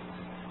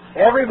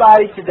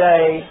 Everybody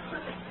today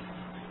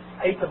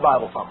hates a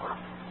Bible thumper.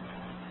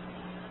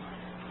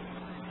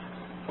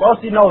 Most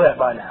of you know that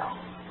by now.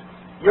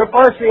 Your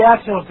first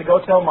reaction was to go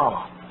tell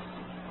Mama.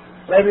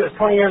 Maybe it was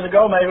 20 years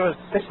ago, maybe it was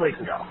 6 weeks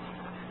ago.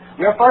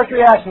 Your first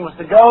reaction was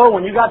to go,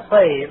 when you got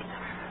saved,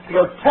 to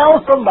go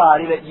tell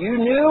somebody that you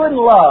knew and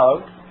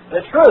loved the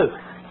truth.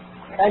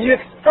 And you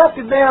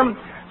expected them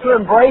to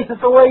embrace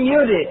it the way you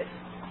did.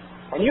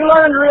 And you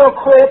learned real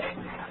quick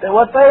that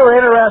what they were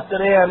interested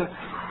in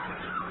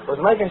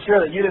was making sure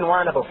that you didn't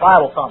wind up a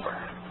Bible thumper,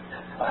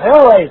 a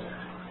hellraiser.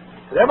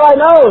 Because everybody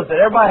knows that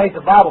everybody hates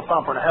a Bible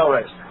thumper and a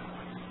hellraiser.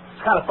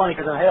 It's kind of funny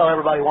because in hell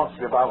everybody wants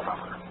to be a Bible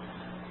thumper.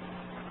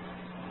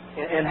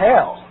 In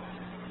hell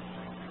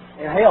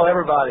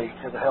everybody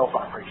is a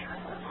hellfire preacher.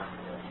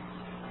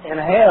 In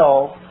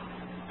hell,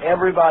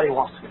 everybody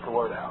wants to get the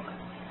word out.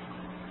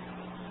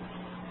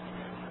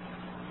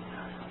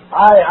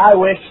 I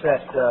wish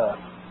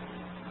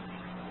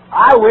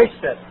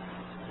that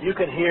you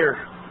could hear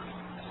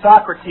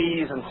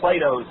Socrates and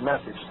Plato's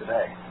message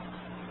today.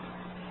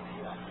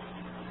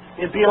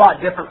 It'd be a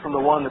lot different from the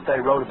one that they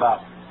wrote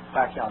about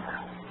back yonder.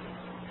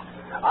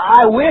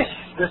 I wish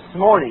this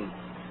morning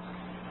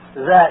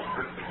that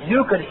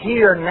you could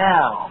hear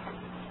now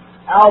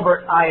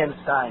Albert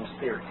Einstein's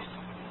theories.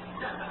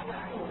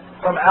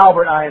 From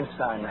Albert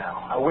Einstein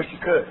now. I wish you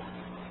could.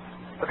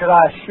 Because I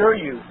assure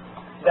you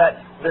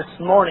that this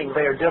morning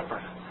they are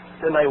different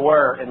than they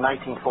were in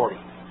 1940.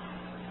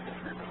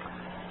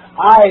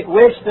 I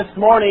wish this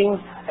morning,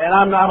 and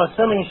I'm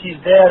assuming she's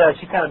dead,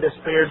 she kind of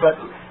disappeared, but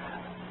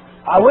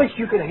I wish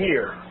you could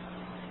hear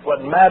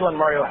what Madeleine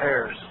Murray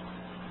O'Hair's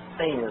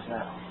theme is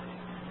now.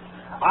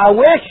 I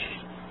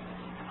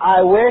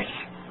wish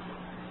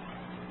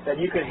that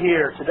you could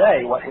hear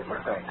today what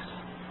Hitler thinks.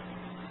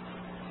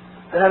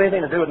 Doesn't have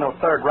anything to do with no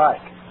Third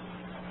Reich.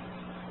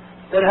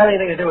 Doesn't have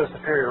anything to do with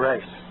superior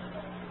race.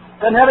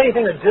 Doesn't have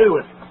anything to do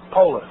with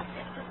Poland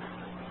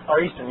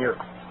or Eastern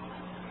Europe.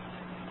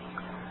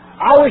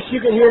 I wish you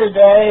could hear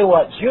today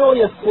what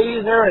Julius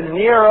Caesar and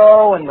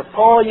Nero and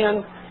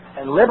Napoleon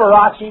and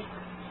Liberace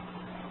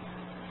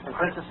and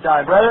Princess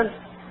Di. Brethren,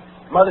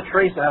 Mother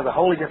Teresa has a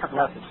wholly different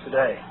message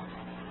today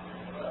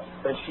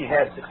than she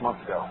had 6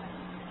 months ago.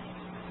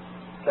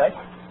 Okay?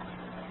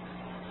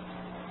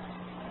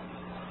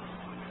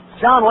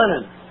 John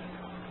Lennon.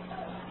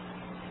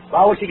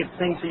 Well, I wish he could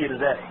sing to you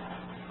today.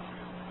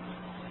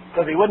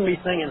 Because he wouldn't be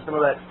singing some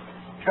of that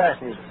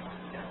trash music.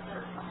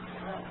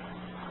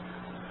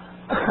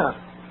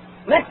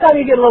 Next time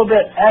you get a little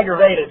bit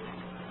aggravated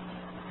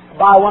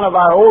by one of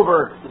our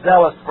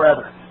overzealous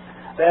brethren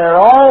that are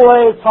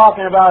always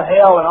talking about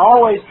hell and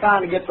always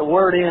trying to get the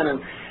word in,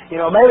 and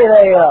maybe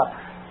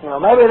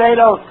they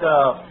don't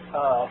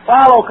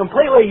follow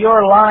completely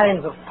your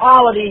lines of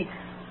polity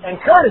and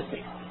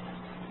courtesy.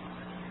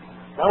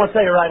 I want to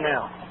tell you right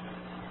now,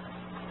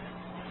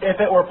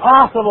 if it were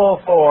possible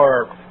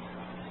for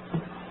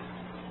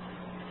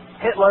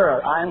Hitler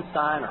or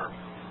Einstein or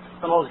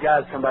some of those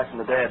guys to come back from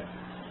the dead,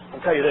 I'll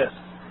tell you this,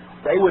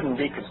 they wouldn't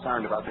be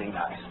concerned about being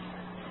nice.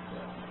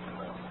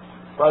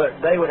 Brother,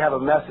 they would have a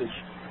message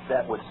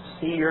that would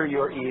sear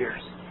your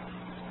ears.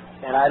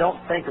 And I don't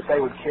think that they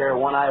would care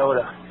one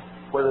iota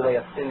whether they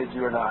offended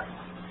you or not.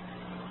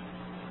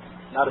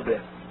 Not a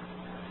bit.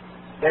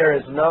 There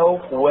is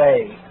no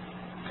way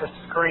to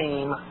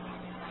scream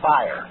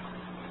fire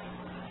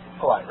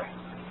politely.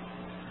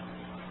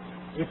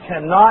 You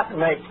cannot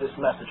make this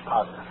message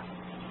positive.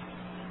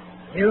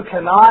 You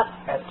cannot,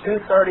 at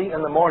 2:30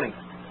 in the morning,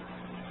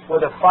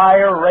 with a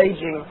fire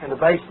raging in the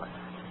basement,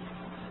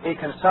 be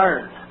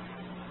concerned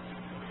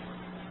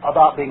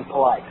about being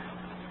polite.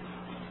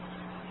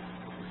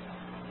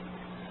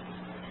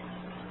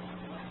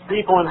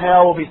 People in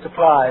hell will be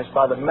surprised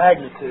by the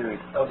magnitude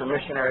of the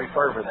missionary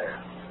fervor there.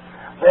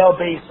 They'll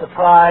be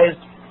surprised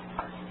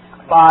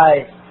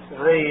by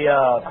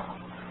the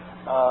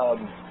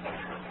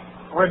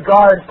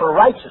regard for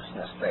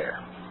righteousness there.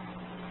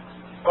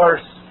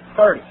 Verse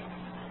 30.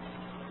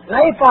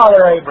 Nay,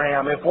 Father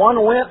Abraham, if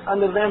one went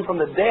unto them from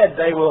the dead,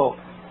 they will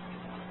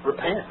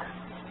repent.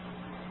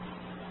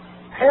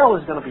 Hell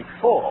is going to be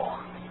full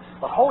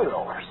of holy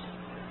rollers.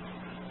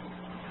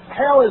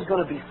 Hell is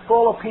going to be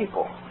full of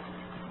people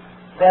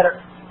that are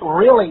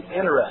really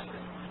interested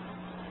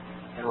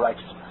in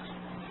righteousness,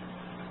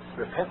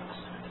 repentance,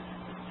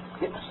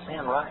 getting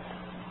sin right.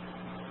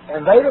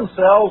 And they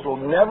themselves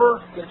will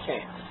never get a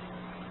chance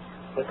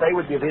that they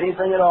would give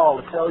anything at all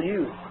to tell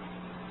you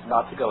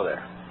not to go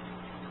there.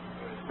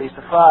 Be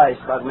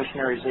surprised by the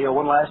missionary zeal.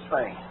 One last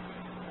thing.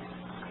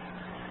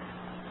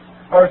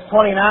 Verse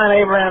 29,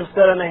 Abraham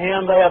said unto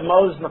him, they have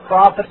Moses and the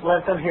prophets,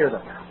 let them hear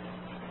them.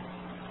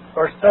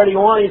 Verse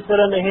 31, he said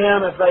unto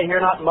him, if they hear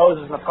not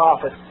Moses and the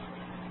prophets,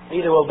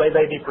 neither will they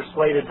be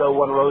persuaded, though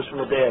one rose from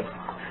the dead.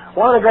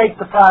 One of the great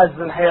surprises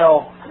in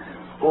hell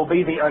will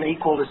be the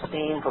unequaled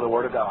esteem for the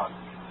Word of God.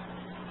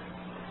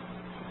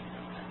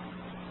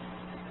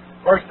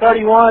 Verse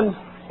 31,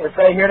 if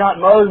they hear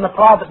not Moses and the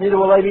prophets, neither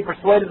will they be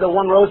persuaded, though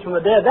one rose from the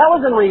dead. That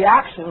was in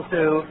reaction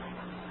to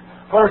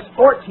verse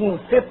 14,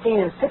 15,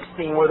 and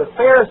 16, where the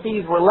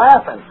Pharisees were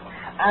laughing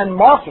and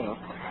mocking.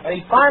 And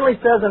he finally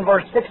says in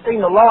verse 16,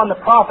 the law and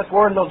the prophets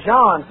were until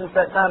John. Since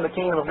that time the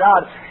kingdom of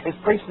God is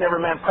preached and every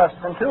man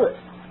presseth into it.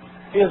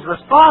 His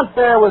response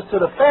there was to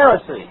the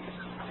Pharisees.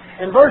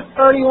 In verse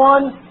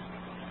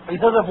 31, he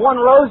says, if one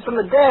rose from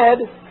the dead,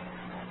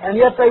 and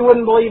yet they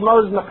wouldn't believe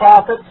Moses and the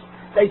prophets,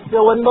 they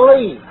still wouldn't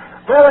believe.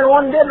 Brethren,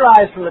 one did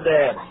rise from the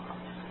dead.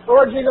 The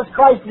Lord Jesus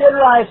Christ did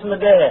rise from the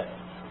dead.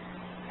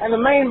 And the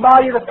main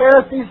body of the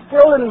Pharisees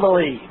still didn't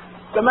believe.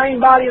 The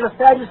main body of the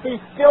Sadducees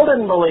still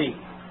didn't believe.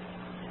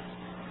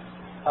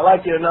 I'd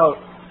like you to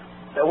note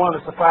that one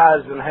of the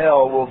surprises in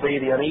hell will be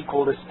the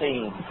unequaled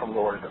esteem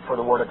for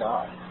the Word of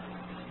God.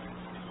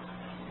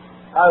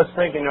 I was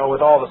thinking,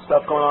 with all the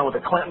stuff going on with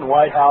the Clinton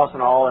White House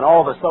and all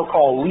the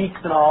so-called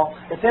leaks and all,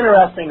 it's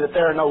interesting that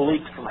there are no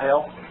leaks from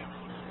hell.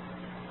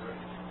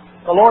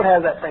 The Lord has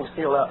that thing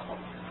sealed up.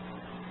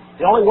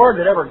 The only word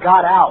that ever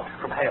got out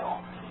from hell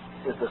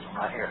is this one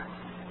right here.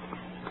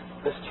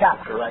 This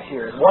chapter right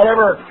here.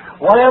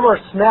 Whatever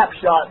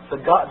snapshot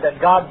that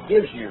God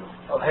gives you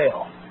of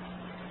hell,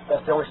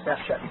 that's the only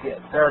snapshot you get.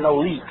 There are no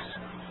leaks.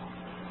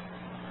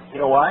 You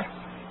know why?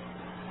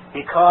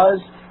 Because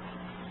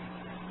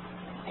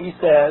he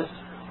says,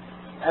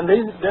 and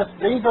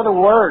these are the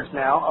words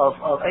now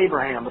of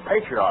Abraham, the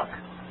patriarch,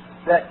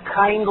 that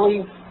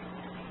kindly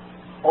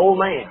old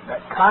man,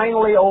 that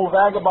kindly old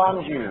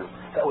vagabond Jew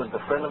that was the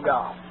friend of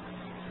God.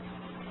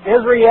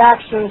 His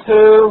reaction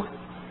to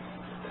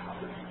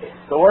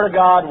the Word of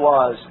God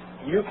was,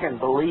 you can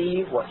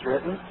believe what's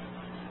written,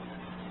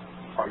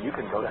 or you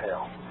can go to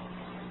hell,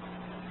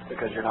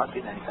 because you're not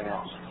getting anything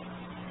else.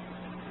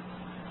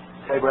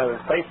 Okay, brethren,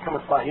 faith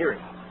cometh by hearing,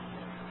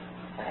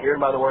 and hearing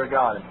by the Word of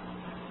God. And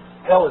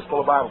hell is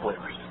full of Bible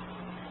believers.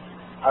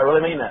 I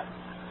really mean that.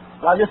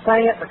 I'm not just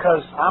saying it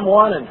because I'm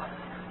one, and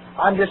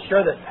I'm just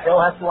sure that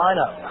hell has to line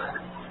up.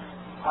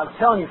 I'm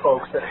telling you,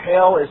 folks, that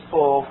hell is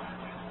full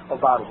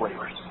of Bible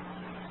believers.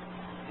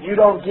 You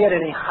don't get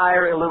any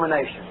higher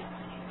illumination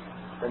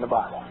than the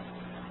Bible.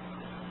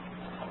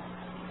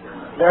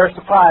 There are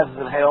surprises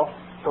in hell.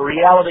 The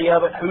reality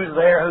of it, who's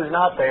there, who's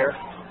not there.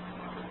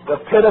 The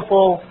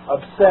pitiful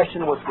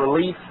obsession with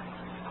relief.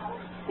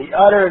 The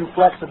utter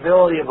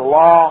inflexibility of the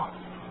law.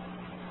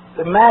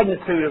 The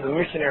magnitude of the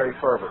missionary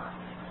fervor.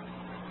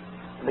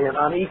 The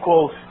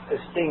unequaled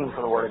esteem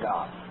for the Word of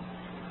God.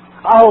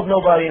 I hope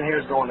nobody in here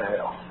is going to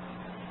hell.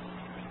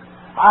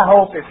 I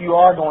hope if you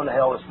are going to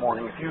hell this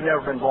morning, if you've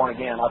never been born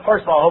again,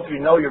 first of all, I hope you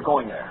know you're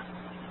going there,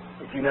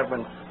 if you've never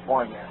been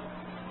born again.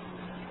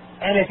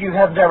 And if you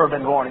have never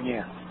been born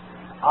again,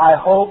 I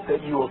hope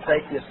that you will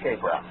take the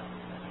escape route.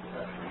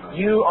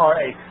 You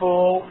are a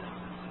fool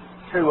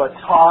to a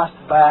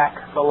tossed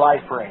back the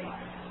life ring.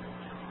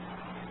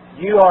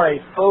 You are a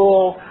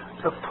fool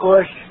to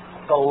push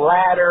the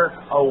ladder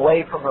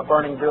away from a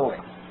burning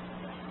building.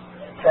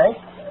 Okay?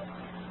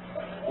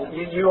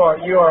 You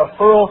are a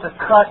fool to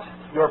cut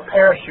your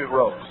parachute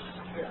ropes.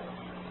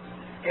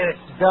 And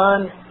it's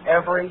done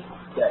every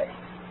day.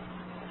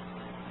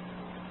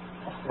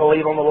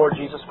 Believe on the Lord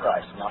Jesus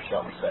Christ, and thou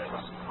shalt be saved.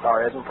 Bow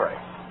our heads and pray.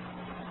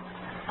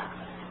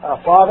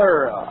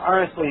 Father,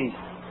 earnestly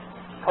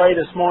pray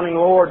this morning,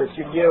 Lord, that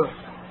you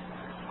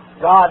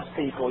give God's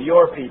people,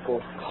 your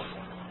people,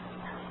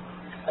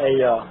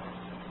 a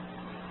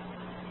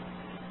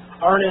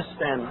earnest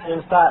and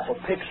insightful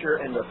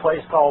picture in the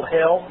place called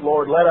hell.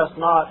 Lord, let us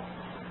not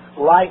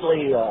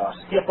lightly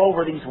skip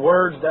over these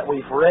words that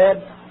we've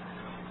read.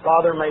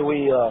 Father, may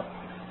we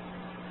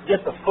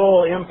get the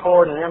full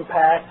import and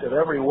impact of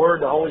every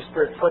word the Holy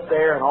Spirit put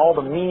there and all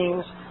the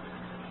meanings.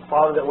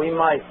 Father, that we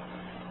might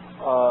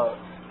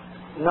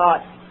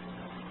not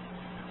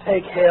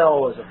take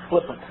hell as a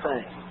flippant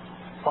thing.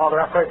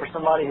 Father, I pray for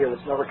somebody here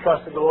that's never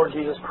trusted the Lord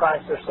Jesus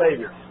Christ, their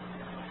Savior.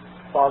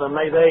 Father,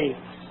 may they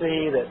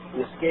see that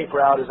the escape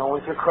route is only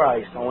through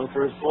Christ, only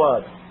through His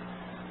blood.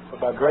 For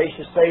by grace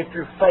you're saved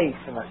through faith,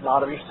 and that's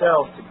not of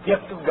yourselves, the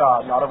gift of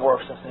God, not of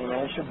works, lest any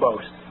man should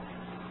boast.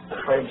 I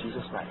pray in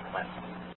Jesus' name. Amen.